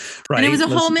imagine. Right. And it was a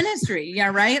whole ministry.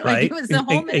 Yeah. Right. Like it was the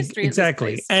whole ministry.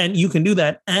 Exactly. And you can do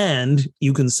that. And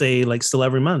you can say, like, still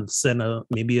every month, send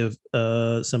maybe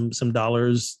some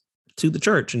dollars to the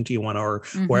church in Tijuana,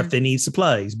 or if they need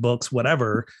supplies, books,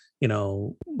 whatever,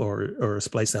 or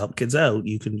supplies to help kids out,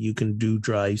 you can do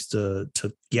drives to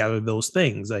gather those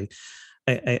things.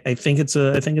 I think it's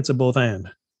a both and.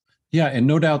 Yeah, and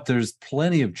no doubt there's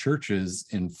plenty of churches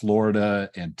in Florida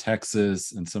and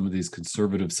Texas and some of these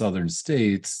conservative southern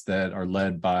states that are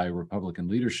led by Republican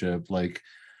leadership. Like,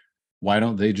 why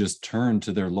don't they just turn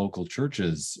to their local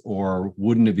churches? Or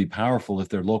wouldn't it be powerful if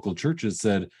their local churches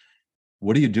said,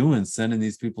 what are you doing sending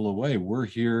these people away? We're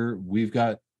here.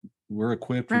 We're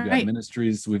equipped. We've got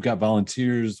ministries. We've got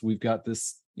volunteers. We've got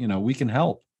this, we can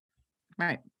help.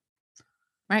 Right.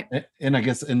 And I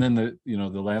guess, and then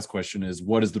the last question is,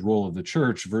 what is the role of the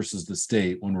church versus the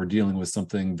state when we're dealing with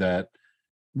something that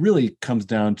really comes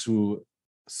down to,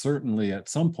 certainly at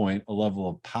some point, a level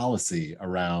of policy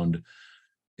around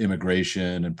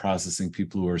immigration and processing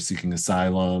people who are seeking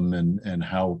asylum, and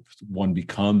how one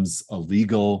becomes a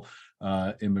legal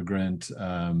immigrant,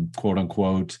 quote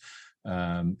unquote,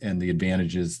 and the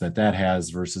advantages that has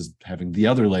versus having the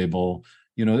other label.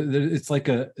 It's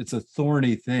a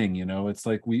thorny thing. It's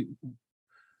like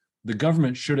the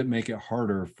government shouldn't make it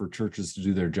harder for churches to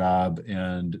do their job,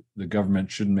 and the government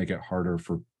shouldn't make it harder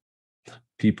for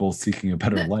people seeking a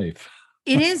better life.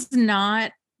 It is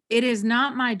not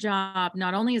my job,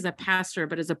 not only as a pastor,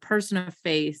 but as a person of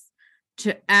faith,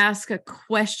 to ask a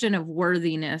question of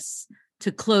worthiness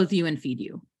to clothe you and feed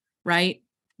you, right?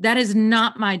 That is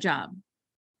not my job.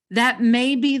 That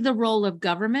may be the role of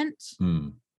government.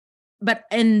 But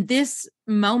in this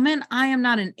moment, I am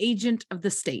not an agent of the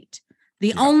state.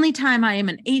 The only time I am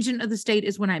an agent of the state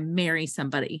is when I marry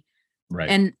somebody. Right.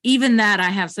 And even that I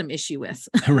have some issue with.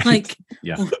 Right. Like,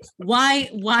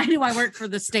 why do I work for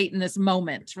the state in this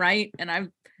moment? Right. And I've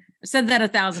said that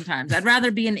 1,000 times. I'd rather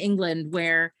be in England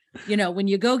where When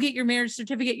you go get your marriage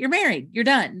certificate, you're married, you're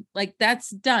done. Like, that's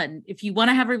done. If you want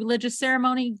to have a religious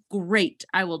ceremony, great.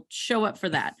 I will show up for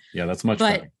that. Yeah, that's much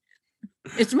better.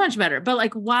 It's much better. But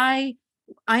like, why?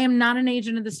 I am not an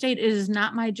agent of the state. It is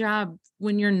not my job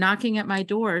when you're knocking at my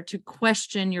door to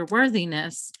question your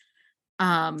worthiness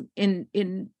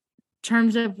in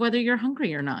terms of whether you're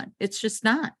hungry or not. It's just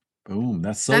not. Boom.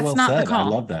 That's well said. I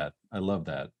love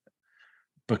that.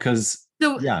 Because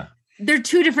they're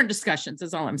two different discussions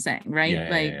is all I'm saying, right?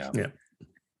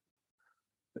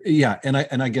 Yeah. And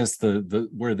I guess the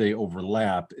where they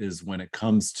overlap is when it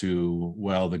comes to,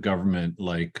 well, the government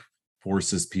like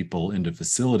forces people into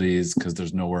facilities because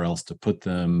there's nowhere else to put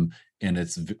them, and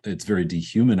it's very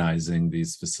dehumanizing,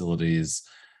 these facilities.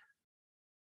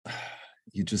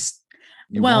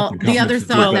 The other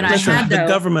thought that I had,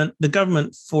 though, the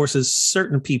government forces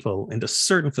certain people into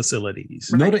certain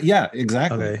facilities. Right? Yeah,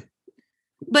 exactly. Okay.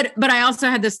 But I also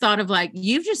had this thought of like,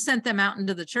 you've just sent them out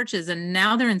into the churches and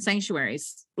now they're in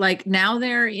sanctuaries. Like, now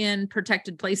they're in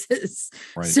protected places.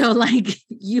 Right. So like,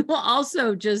 you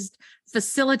also just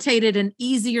facilitated an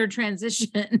easier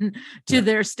transition to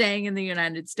their staying in the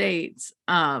United States.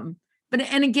 And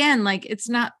again, like,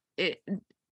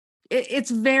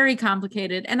 it's very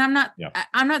complicated. And I'm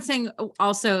not saying,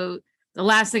 also, the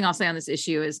last thing I'll say on this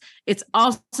issue is it's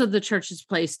also the church's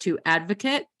place to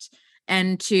advocate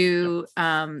and to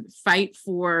fight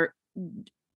for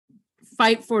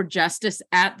justice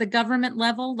at the government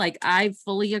level. Like, I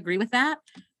fully agree with that.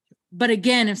 But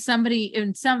again, if somebody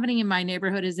in my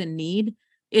neighborhood is in need,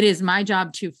 it is my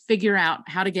job to figure out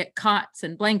how to get cots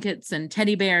and blankets and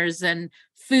teddy bears and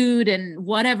food and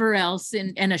whatever else,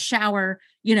 and a shower,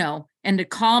 and to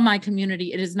call my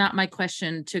community. It is not my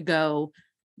question to go,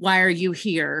 why are you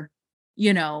here?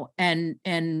 And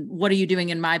what are you doing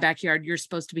in my backyard? You're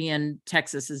supposed to be in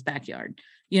Texas's backyard.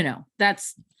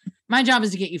 That's my job,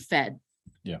 is to get you fed.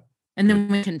 Yeah. And then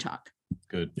we can talk.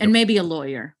 Good. And maybe a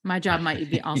lawyer. My job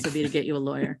might also be to get you a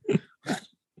lawyer.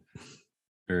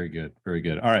 Very good. Very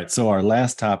good. All right. So our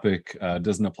last topic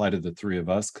doesn't apply to the three of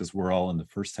us because we're all in the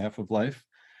first half of life.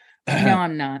 No,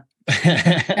 I'm not.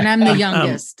 And I'm the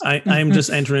youngest. I'm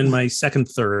just entering my second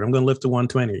third. I'm going to live to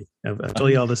 120. I've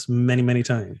told you all this many, many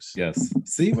times. Yes.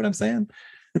 See what I'm saying?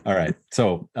 All right.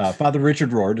 So Father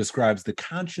Richard Rohr describes the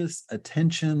conscious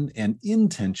attention and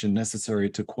intention necessary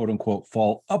to, quote unquote,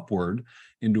 fall upward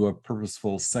into a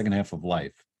purposeful second half of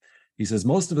life. He says,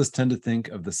 most of us tend to think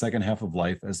of the second half of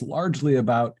life as largely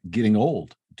about getting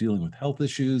old, dealing with health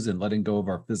issues, and letting go of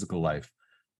our physical life.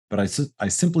 But I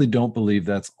simply don't believe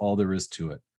that's all there is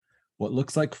to it. What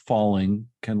looks like falling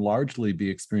can largely be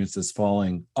experienced as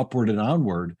falling upward and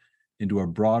onward into a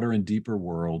broader and deeper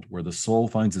world where the soul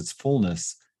finds its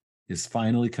fullness, is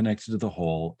finally connected to the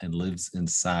whole, and lives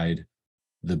inside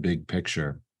the big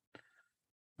picture.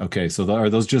 Okay, so are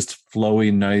those just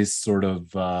flowy, nice sort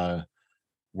of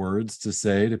words to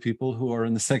say to people who are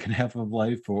in the second half of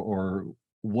life, or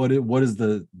what is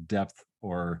the depth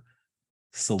or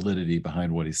solidity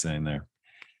behind what he's saying there?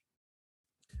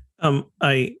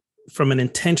 From an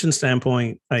intention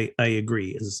standpoint, I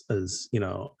agree. As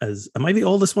am I the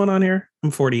oldest one on here?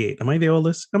 I'm 48. Am I the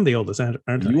oldest? I'm the oldest, aren't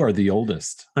I? You are the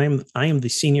oldest. I am the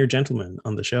senior gentleman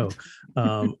on the show.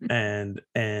 And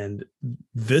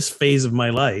this phase of my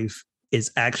life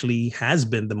has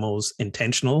been the most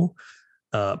intentional,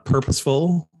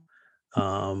 purposeful.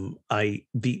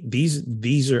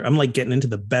 These are, I'm like getting into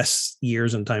the best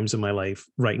years and times of my life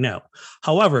right now.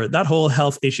 However, that whole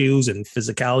health issues and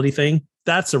physicality thing,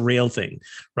 that's a real thing,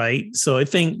 right? So I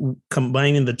think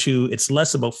combining the two, it's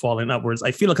less about falling upwards.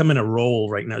 I feel like I'm in a roll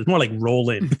right now. It's more like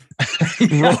rolling.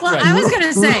 I was going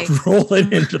to say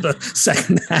rolling into the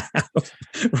second half.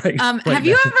 Right. Have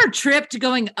you ever tripped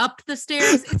going up the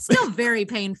stairs? It's still very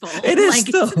painful. It is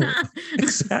still.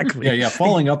 Exactly. Yeah.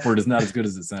 Falling upward is not as good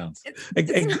as it sounds.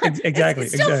 Exactly.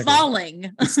 It's still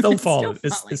falling. It's still falling.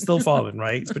 It's still falling,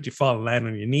 right? But you fall and land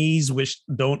on your knees, which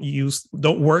don't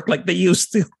work like they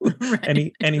used to. Right.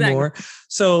 Anymore. Exactly.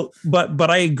 So, but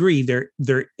I agree.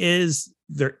 There is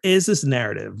this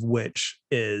narrative which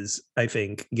is, I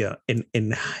think,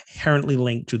 inherently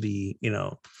linked to the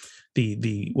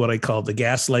what I call the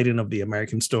gaslighting of the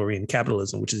American story in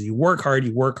capitalism, which is you work hard,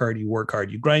 you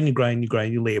grind,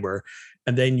 you labor,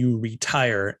 and then you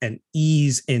retire and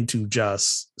ease into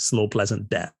just slow, pleasant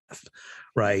death.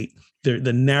 Right?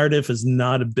 The narrative has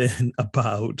not been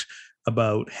about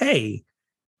hey,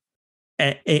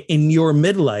 in your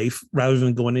midlife, rather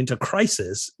than going into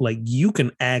crisis, like you can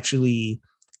actually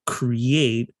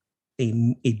create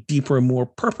a deeper, more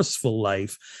purposeful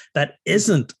life that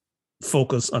isn't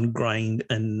focus on grind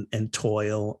and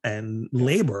toil and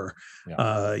labor.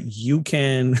 Yeah. You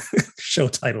can show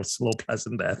title Slow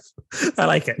Pleasant Death. I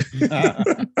like it.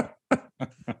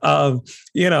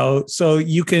 So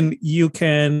you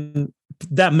can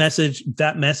that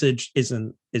message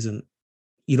isn't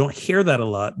you don't hear that a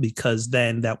lot, because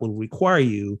then that will require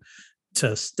you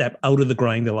to step out of the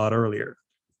grind a lot earlier.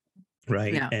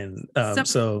 Right. Yeah. And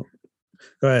so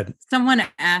go ahead. Someone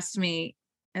asked me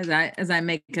as I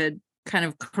make a kind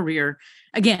of career,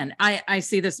 again, I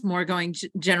see this more going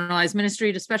generalized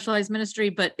ministry to specialized ministry,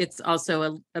 but it's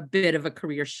also a bit of a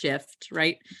career shift,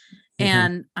 right?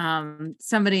 Mm-hmm. And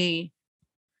somebody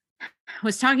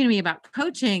was talking to me about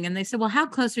coaching, and they said, well, how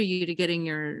close are you to getting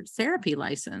your therapy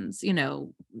license?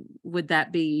 Would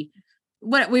that be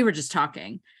what we were just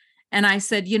talking? And I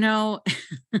said,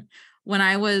 when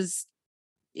I was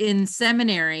in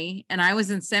seminary, and I was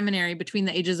in seminary between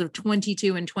the ages of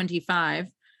 22 and 25,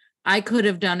 I could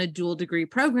have done a dual degree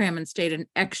program and stayed an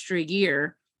extra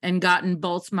year and gotten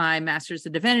both my Master's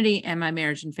of Divinity and my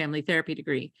Marriage and Family Therapy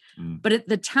degree. But at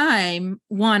the time,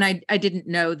 one, I didn't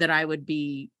know that I would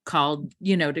be called,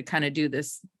 to kind of do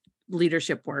this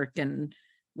leadership work and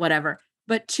whatever.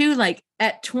 But two, like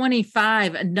at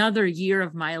 25, another year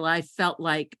of my life felt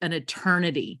like an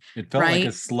eternity. It felt like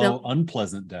a slow,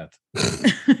 unpleasant death.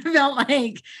 Felt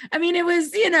like, it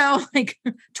was, like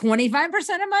 25%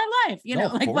 of my life,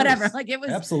 whatever. Like it was,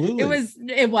 absolutely.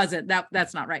 It wasn't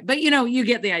that's not right. But, you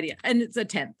get the idea. And it's a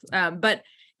 10th. But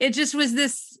it just was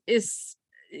this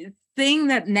thing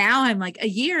that now I'm like, a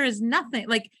year is nothing.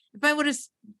 Like if I would have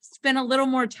spent a little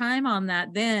more time on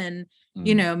that, then,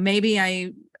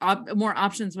 maybe more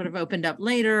options would have opened up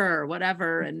later or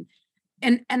whatever.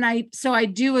 And I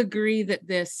do agree that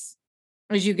this,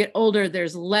 as you get older,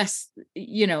 there's less,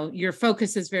 your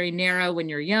focus is very narrow when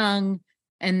you're young.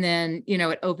 And then,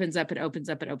 it opens up.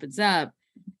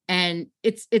 And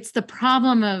it's the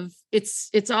problem of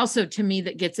it's also, to me,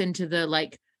 that gets into the,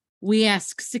 like, we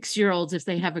ask 6-year-olds if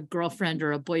they have a girlfriend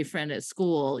or a boyfriend at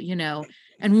school,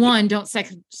 and one, don't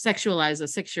sexualize a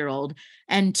 6-year-old.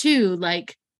 And two,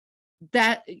 like,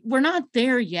 that we're not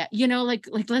there yet, like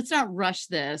let's not rush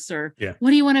this, or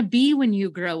what do you want to be when you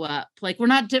grow up? Like we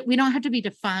don't have to be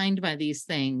defined by these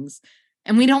things,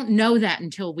 and we don't know that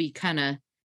until we kind of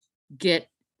get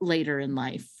later in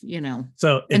life,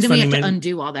 So and then we have to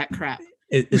undo all that crap.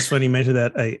 It's funny you mentioned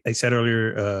that. I said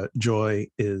earlier, Joy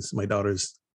is my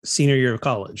daughter's senior year of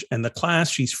college, and the class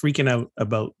she's freaking out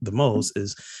about the most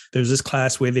is there's this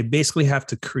class where they basically have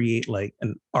to create like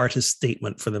an artist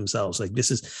statement for themselves. Like,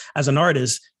 this is, as an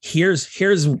artist, here's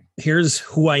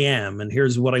who I am, and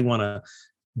here's what I want to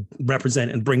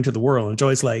represent and bring to the world. And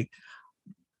Joy's like,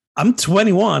 I'm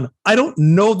 21. I don't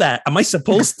know that. Am I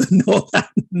supposed to know that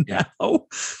now?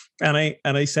 And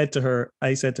I said to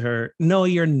her, no,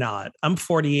 you're not. I'm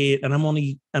 48 and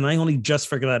I only just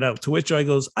figured that out. To which Joy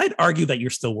goes, I'd argue that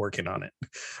you're still working on it.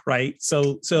 Right.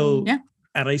 So yeah.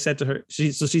 And I said to her,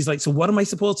 she's like, so what am I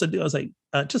supposed to do? I was like,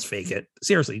 just fake it.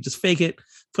 Seriously, just fake it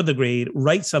for the grade.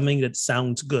 Write something that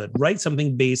sounds good. Write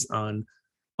something based on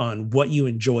what you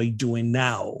enjoy doing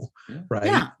now. Right.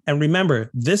 Yeah. And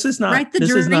remember, this is not write the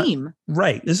dream.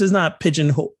 This is not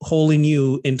pigeonholing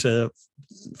you into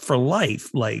for life.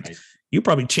 Like, you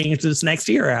probably change this next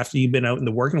year after you've been out in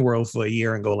the working world for a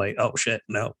year and go like, oh shit,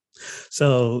 no.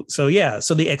 So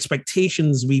the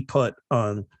expectations we put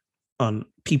on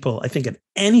people, I think at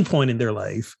any point in their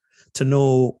life, to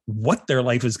know what their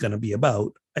life is going to be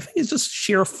about, I think it's just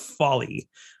sheer folly.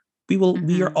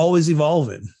 We are always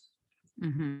evolving.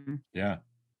 Mm-hmm. Yeah.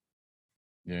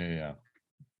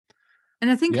 And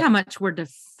I think how much we're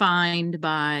defined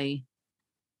by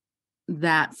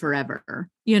that forever, or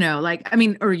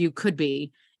you could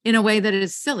be, in a way that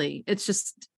is silly. It's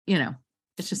just,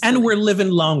 it's just silly. And we're living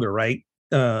longer, right?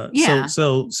 So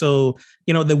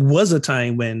there was a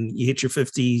time when you hit your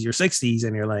 50s, your 60s,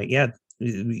 and you're like,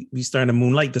 we starting to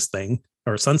moonlight this thing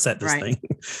or sunset this thing.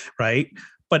 Right.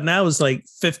 But now it's like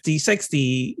 50,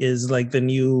 60 is like the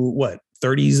new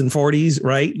 30s and 40s,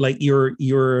 right? Like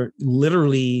you're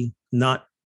literally not,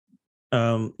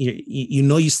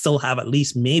 you still have at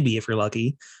least, maybe if you're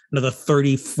lucky, another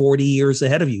 30, 40 years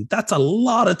ahead of you. That's a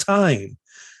lot of time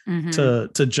to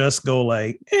just go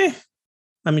like,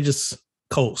 let me just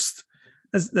coast.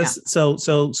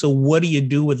 So what do you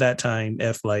do with that time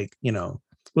if, like,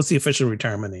 what's the official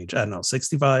retirement age? I don't know,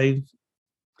 65?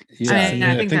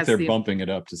 Yeah, I think they're bumping it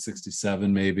up to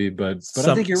 67 maybe, but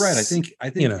I think you're right. I think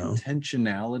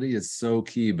intentionality is so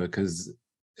key, because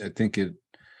I think it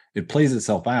plays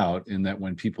itself out in that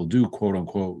when people do quote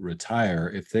unquote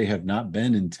retire, if they have not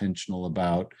been intentional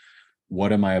about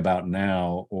what am I about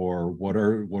now, or what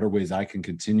are ways I can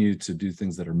continue to do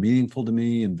things that are meaningful to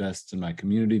me, invest in my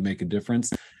community, make a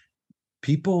difference,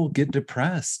 people get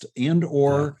depressed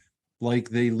or like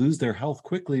they lose their health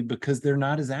quickly because they're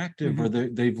not as active or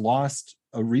they've lost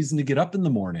a reason to get up in the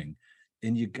morning.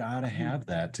 And you got to have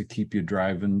that to keep you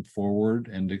driving forward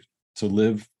and to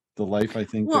live the life I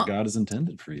think that God has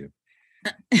intended for you.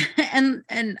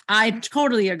 And I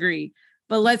totally agree.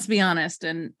 But let's be honest,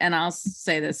 and I'll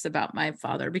say this about my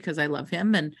father because I love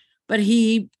him, but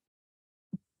he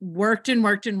worked and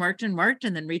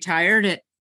then retired at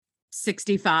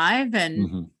 65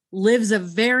 and lives a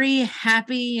very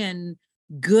happy and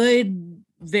good,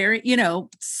 very,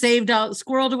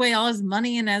 squirreled away all his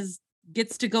money and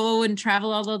gets to go and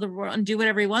travel all over the world and do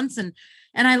whatever he wants. And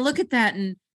I look at that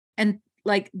and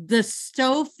like the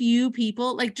so few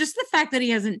people, like just the fact that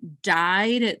he hasn't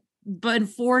died but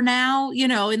for now,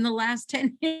 in the last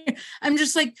 10 years, I'm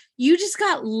just like, you just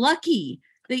got lucky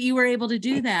that you were able to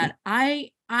do that.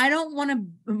 I don't want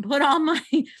to put all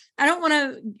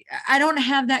I don't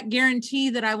have that guarantee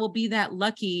that I will be that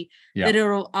lucky that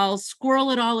I'll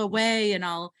squirrel it all away and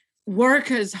I'll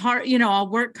work as hard, I'll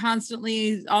work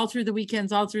constantly all through the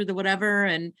weekends, all through the whatever.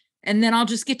 And then I'll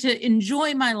just get to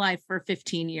enjoy my life for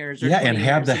 15 years. Or and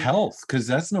have the health, because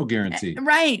that's no guarantee.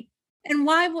 Right. And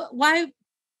why?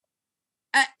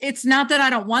 It's not that I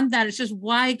don't want that. It's just,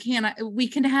 why can't we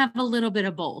can have a little bit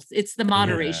of both. It's the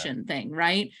moderation thing,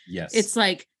 right? Yes. It's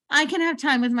like, I can have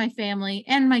time with my family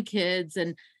and my kids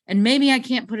and maybe I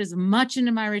can't put as much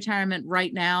into my retirement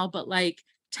right now, but like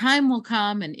time will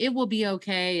come and it will be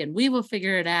okay. And we will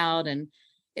figure it out. And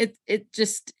it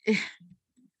just,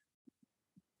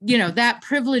 that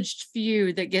privileged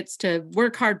few that gets to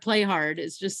work hard, play hard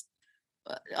is just,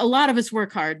 a lot of us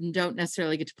work hard and don't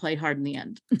necessarily get to play hard in the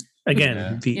end.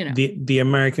 Again, the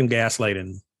American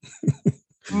gaslighting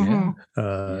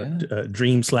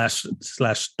dream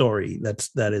slash story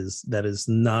that is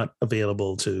not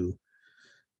available to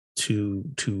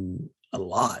a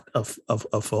lot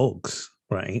of folks,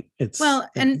 right?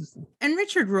 And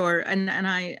Richard Rohr, and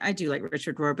I do like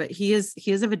Richard Rohr, but he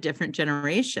is of a different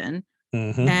generation,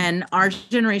 and our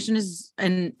generation is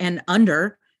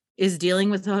is dealing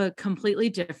with a completely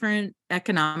different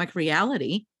economic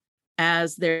reality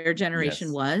as their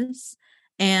generation was.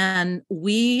 And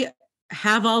we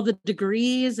have all the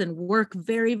degrees and work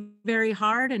very, very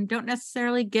hard and don't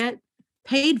necessarily get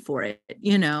paid for it,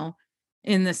 in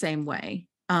the same way.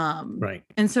 Right.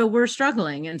 And so we're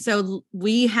struggling. And so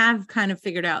we have kind of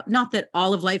figured out, not that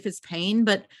all of life is pain,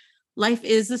 but life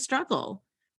is a struggle.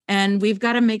 And we've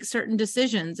got to make certain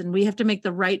decisions, and we have to make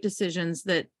the right decisions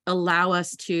that allow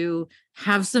us to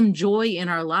have some joy in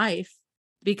our life,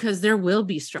 because there will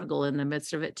be struggle in the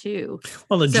midst of it too.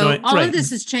 Well, of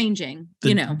this is changing,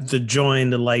 The joy in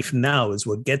the life now is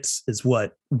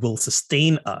what will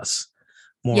sustain us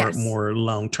more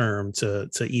long-term to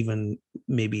even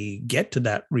maybe get to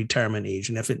that retirement age.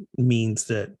 And if it means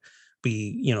that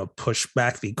we, push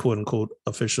back the quote unquote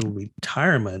official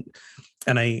retirement,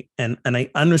 and I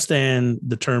understand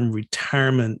the term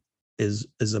retirement is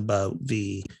about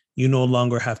you no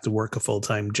longer have to work a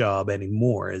full-time job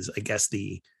anymore, is I guess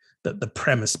the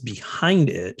premise behind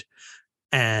it.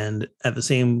 And at the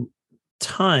same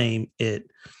time, the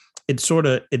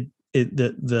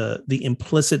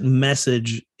implicit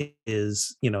message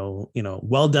is,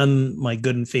 well done, my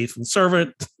good and faithful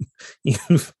servant.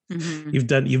 You've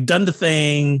done the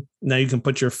thing. Now you can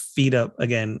put your feet up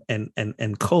again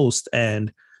and coast.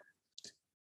 And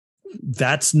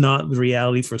that's not the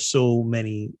reality for so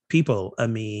many people. I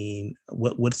mean,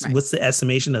 what's the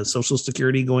estimation of Social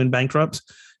Security going bankrupt?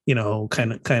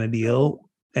 Kind of deal.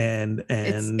 And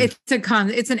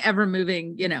it's an ever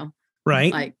moving,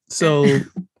 right. Like, so.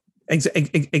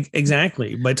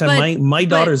 Exactly. By the time my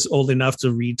daughter's old enough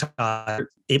to retire,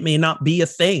 it may not be a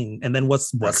thing. And then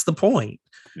what's the point?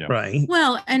 Yeah. Right.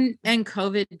 Well, and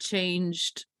COVID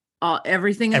changed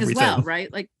everything as well,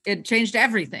 right? Like it changed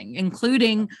everything,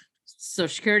 including Social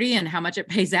Security and how much it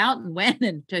pays out and when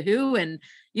and to who, and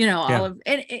all of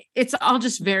it. It's all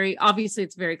just very obviously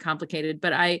it's very complicated.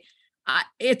 But I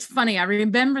it's funny. I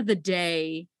remember the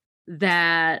day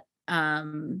that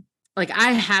like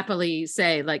I happily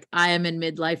say, like, I am in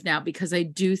midlife now, because I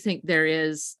do think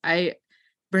Brene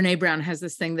Brown has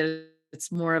this thing that it's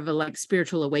more of a like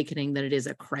spiritual awakening than it is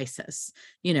a crisis.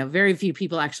 Very few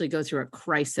people actually go through a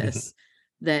crisis,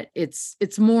 that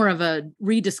it's more of a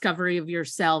rediscovery of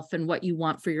yourself and what you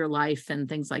want for your life and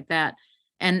things like that.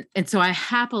 And so I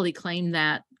happily claim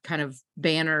that kind of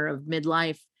banner of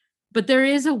midlife, but there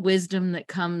is a wisdom that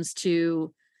comes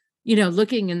to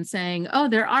looking and saying, oh,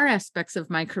 there are aspects of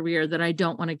my career that I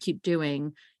don't want to keep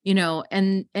doing,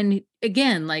 and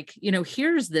again, like,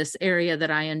 here's this area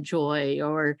that I enjoy,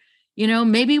 or,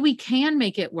 maybe we can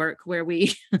make it work where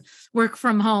we work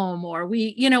from home, or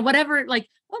we, whatever, like,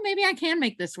 well, maybe I can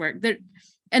make this work there.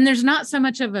 And there's not so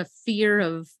much of a fear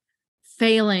of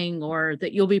failing, or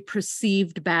that you'll be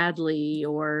perceived badly,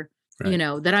 or,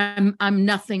 Right. that I'm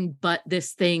nothing but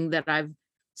this thing that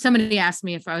somebody asked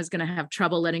me if I was going to have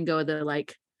trouble letting go of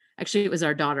actually it was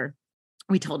our daughter.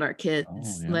 We told our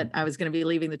kids that I was going to be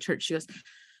leaving the church. She goes,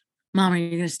 Mom, are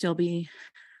you going to still be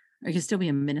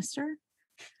a minister?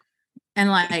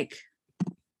 And like,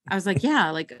 I was like,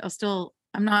 yeah, like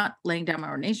I'm not laying down my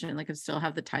ordination. Like I still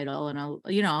have the title, and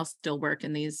I'll still work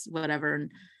in these, whatever.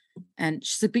 And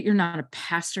she said, but you're not a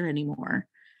pastor anymore.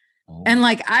 Oh. And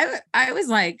like, I was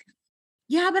like,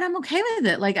 yeah, but I'm okay with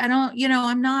it. Like, I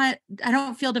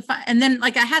don't feel defined. And then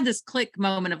like, I had this click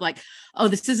moment of like, oh,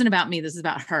 this isn't about me. This is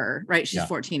about her, right? She's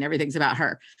 14. Everything's about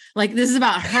her. Like, this is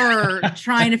about her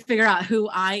trying to figure out who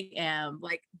I am,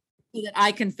 like, so that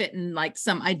I can fit in like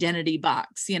some identity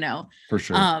box, For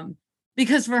sure.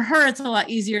 Because for her, it's a lot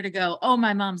easier to go, oh,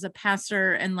 my mom's a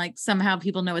pastor, and like, somehow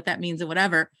people know what that means and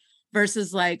whatever,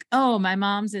 versus like, oh, my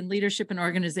mom's in leadership and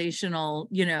organizational,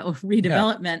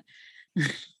 redevelopment. Yeah.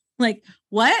 Like,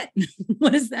 what?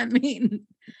 What does that mean?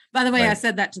 By the way, I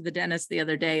said that to the dentist the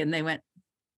other day, and they went,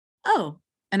 oh,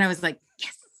 and I was like,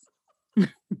 yes.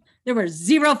 There were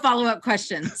 0 follow-up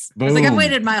questions. Boom. I was like, I've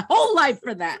waited my whole life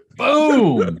for that.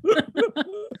 Boom.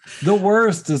 The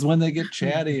worst is when they get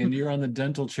chatty and you're on the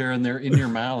dental chair and they're in your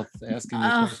mouth asking you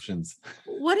questions.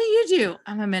 What do you do?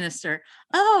 I'm a minister.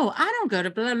 Oh, I don't go to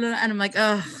blah, blah, blah. And I'm like,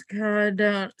 oh God,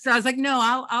 don't. So I was like,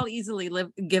 no, I'll easily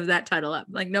give that title up.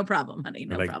 Like, no problem, honey.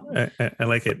 No problem. I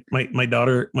like it. My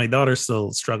daughter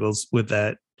still struggles with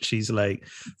that. She's like,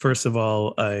 first of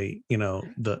all,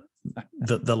 the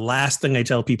last thing I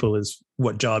tell people is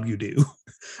what job you do.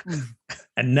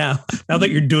 And now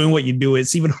that you're doing what you do,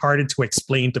 it's even harder to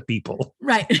explain to people.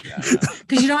 Right.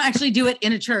 Because you don't actually do it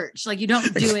in a church. Like, you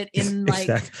don't do it in like.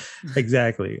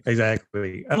 Exactly.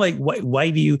 I'm like,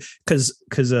 why do you, cause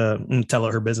tell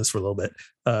her business for a little bit,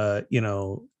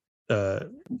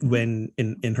 when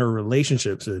in her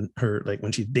relationships and her, like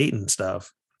when she's dating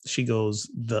stuff, she goes,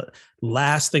 the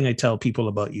last thing I tell people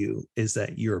about you is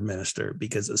that you're a minister,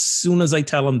 because as soon as I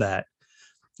tell them that,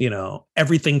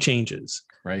 everything changes.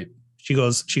 Right. She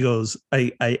goes,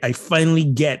 I finally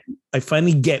get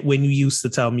when you used to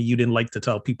tell me you didn't like to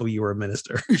tell people you were a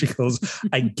minister. She goes,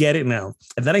 I get it now.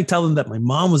 And then I tell them that my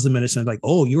mom was the minister, and like,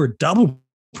 oh, you were a double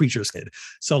preacher's kid.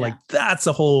 So like, that's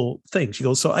a whole thing. She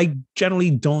goes, so I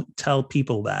generally don't tell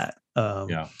people that.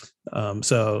 So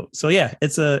yeah,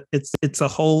 it's a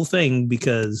whole thing,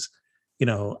 because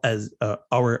as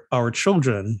our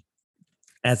children,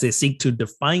 as they seek to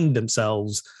define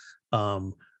themselves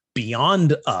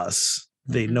beyond us,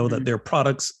 they know that they're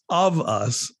products of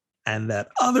us, and that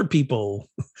other people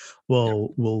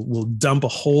will dump a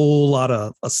whole lot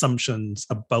of assumptions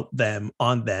about them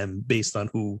on them based on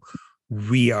who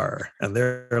we are. And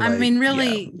they're like,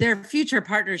 really, their future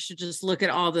partners should just look at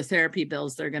all the therapy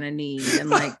bills they're going to need and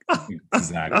like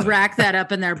rack that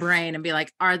up in their brain and be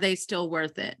like, are they still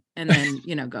worth it? And then,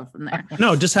 go from there.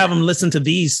 No, just have them listen to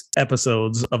these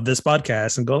episodes of this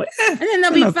podcast and go like, and then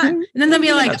they'll be fun. And then they'll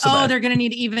be like, oh, they're going to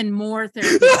need even more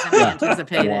therapy than we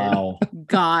anticipated. Wow.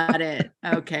 Got it.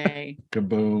 Okay.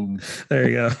 Kaboom. There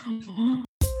you go.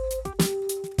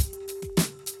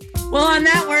 Well, on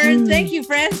that word, thank you,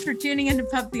 friends, for tuning into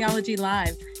Pub Theology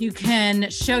Live. You can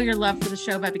show your love for the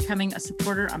show by becoming a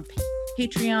supporter on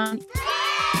Patreon.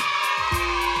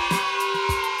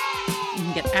 You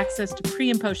can get access to pre-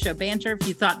 and post-show banter. If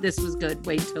you thought this was good,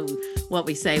 wait till what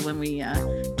we say when we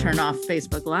turn off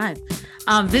Facebook Live.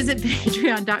 Visit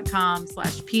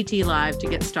patreon.com/PT Live to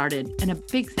get started. And a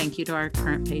big thank you to our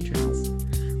current patrons.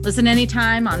 Listen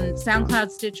anytime on SoundCloud,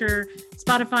 Stitcher,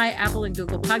 Spotify, Apple, and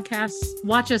Google Podcasts.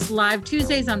 Watch us live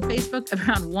Tuesdays on Facebook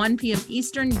around 1 p.m.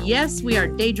 Eastern. Yes, we are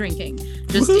day drinking.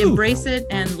 Just embrace it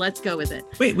and let's go with it.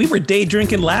 Wait, we were day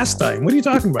drinking last time. What are you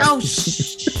talking about? Oh,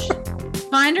 shh.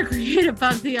 Find or create a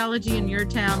pub theology in your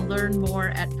town. Learn more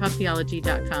at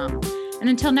pubtheology.com. And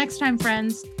until next time,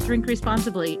 friends, drink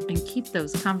responsibly and keep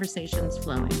those conversations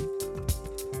flowing.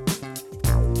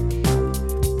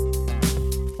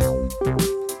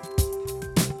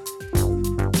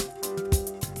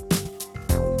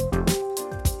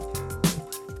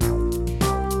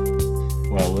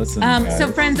 Listen,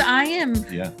 so friends, I am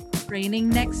training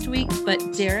next week, but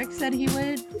Derek said he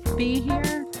would be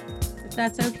here, if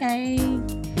that's okay.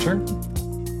 Sure.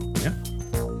 Yeah.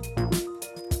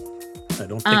 I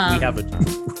don't think we have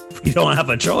we don't have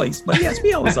a choice. But yes,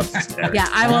 we always love to stare. Yeah,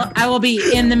 I will be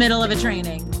in the middle of a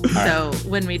training. So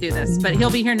when we do this, but he'll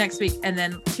be here next week. And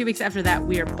then 2 weeks after that,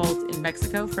 we are both in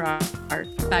Mexico for our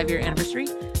 5-year anniversary.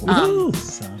 Woohoo.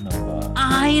 Son of a...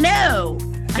 I know.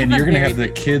 And you're going to have the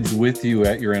kids with you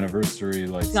at your anniversary.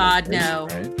 Like God, no.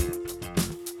 Right?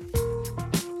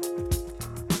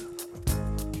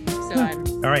 So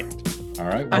I'm All right. All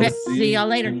right. Okay, see y'all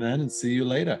later. And then see you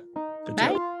later. Good Bye.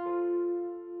 job.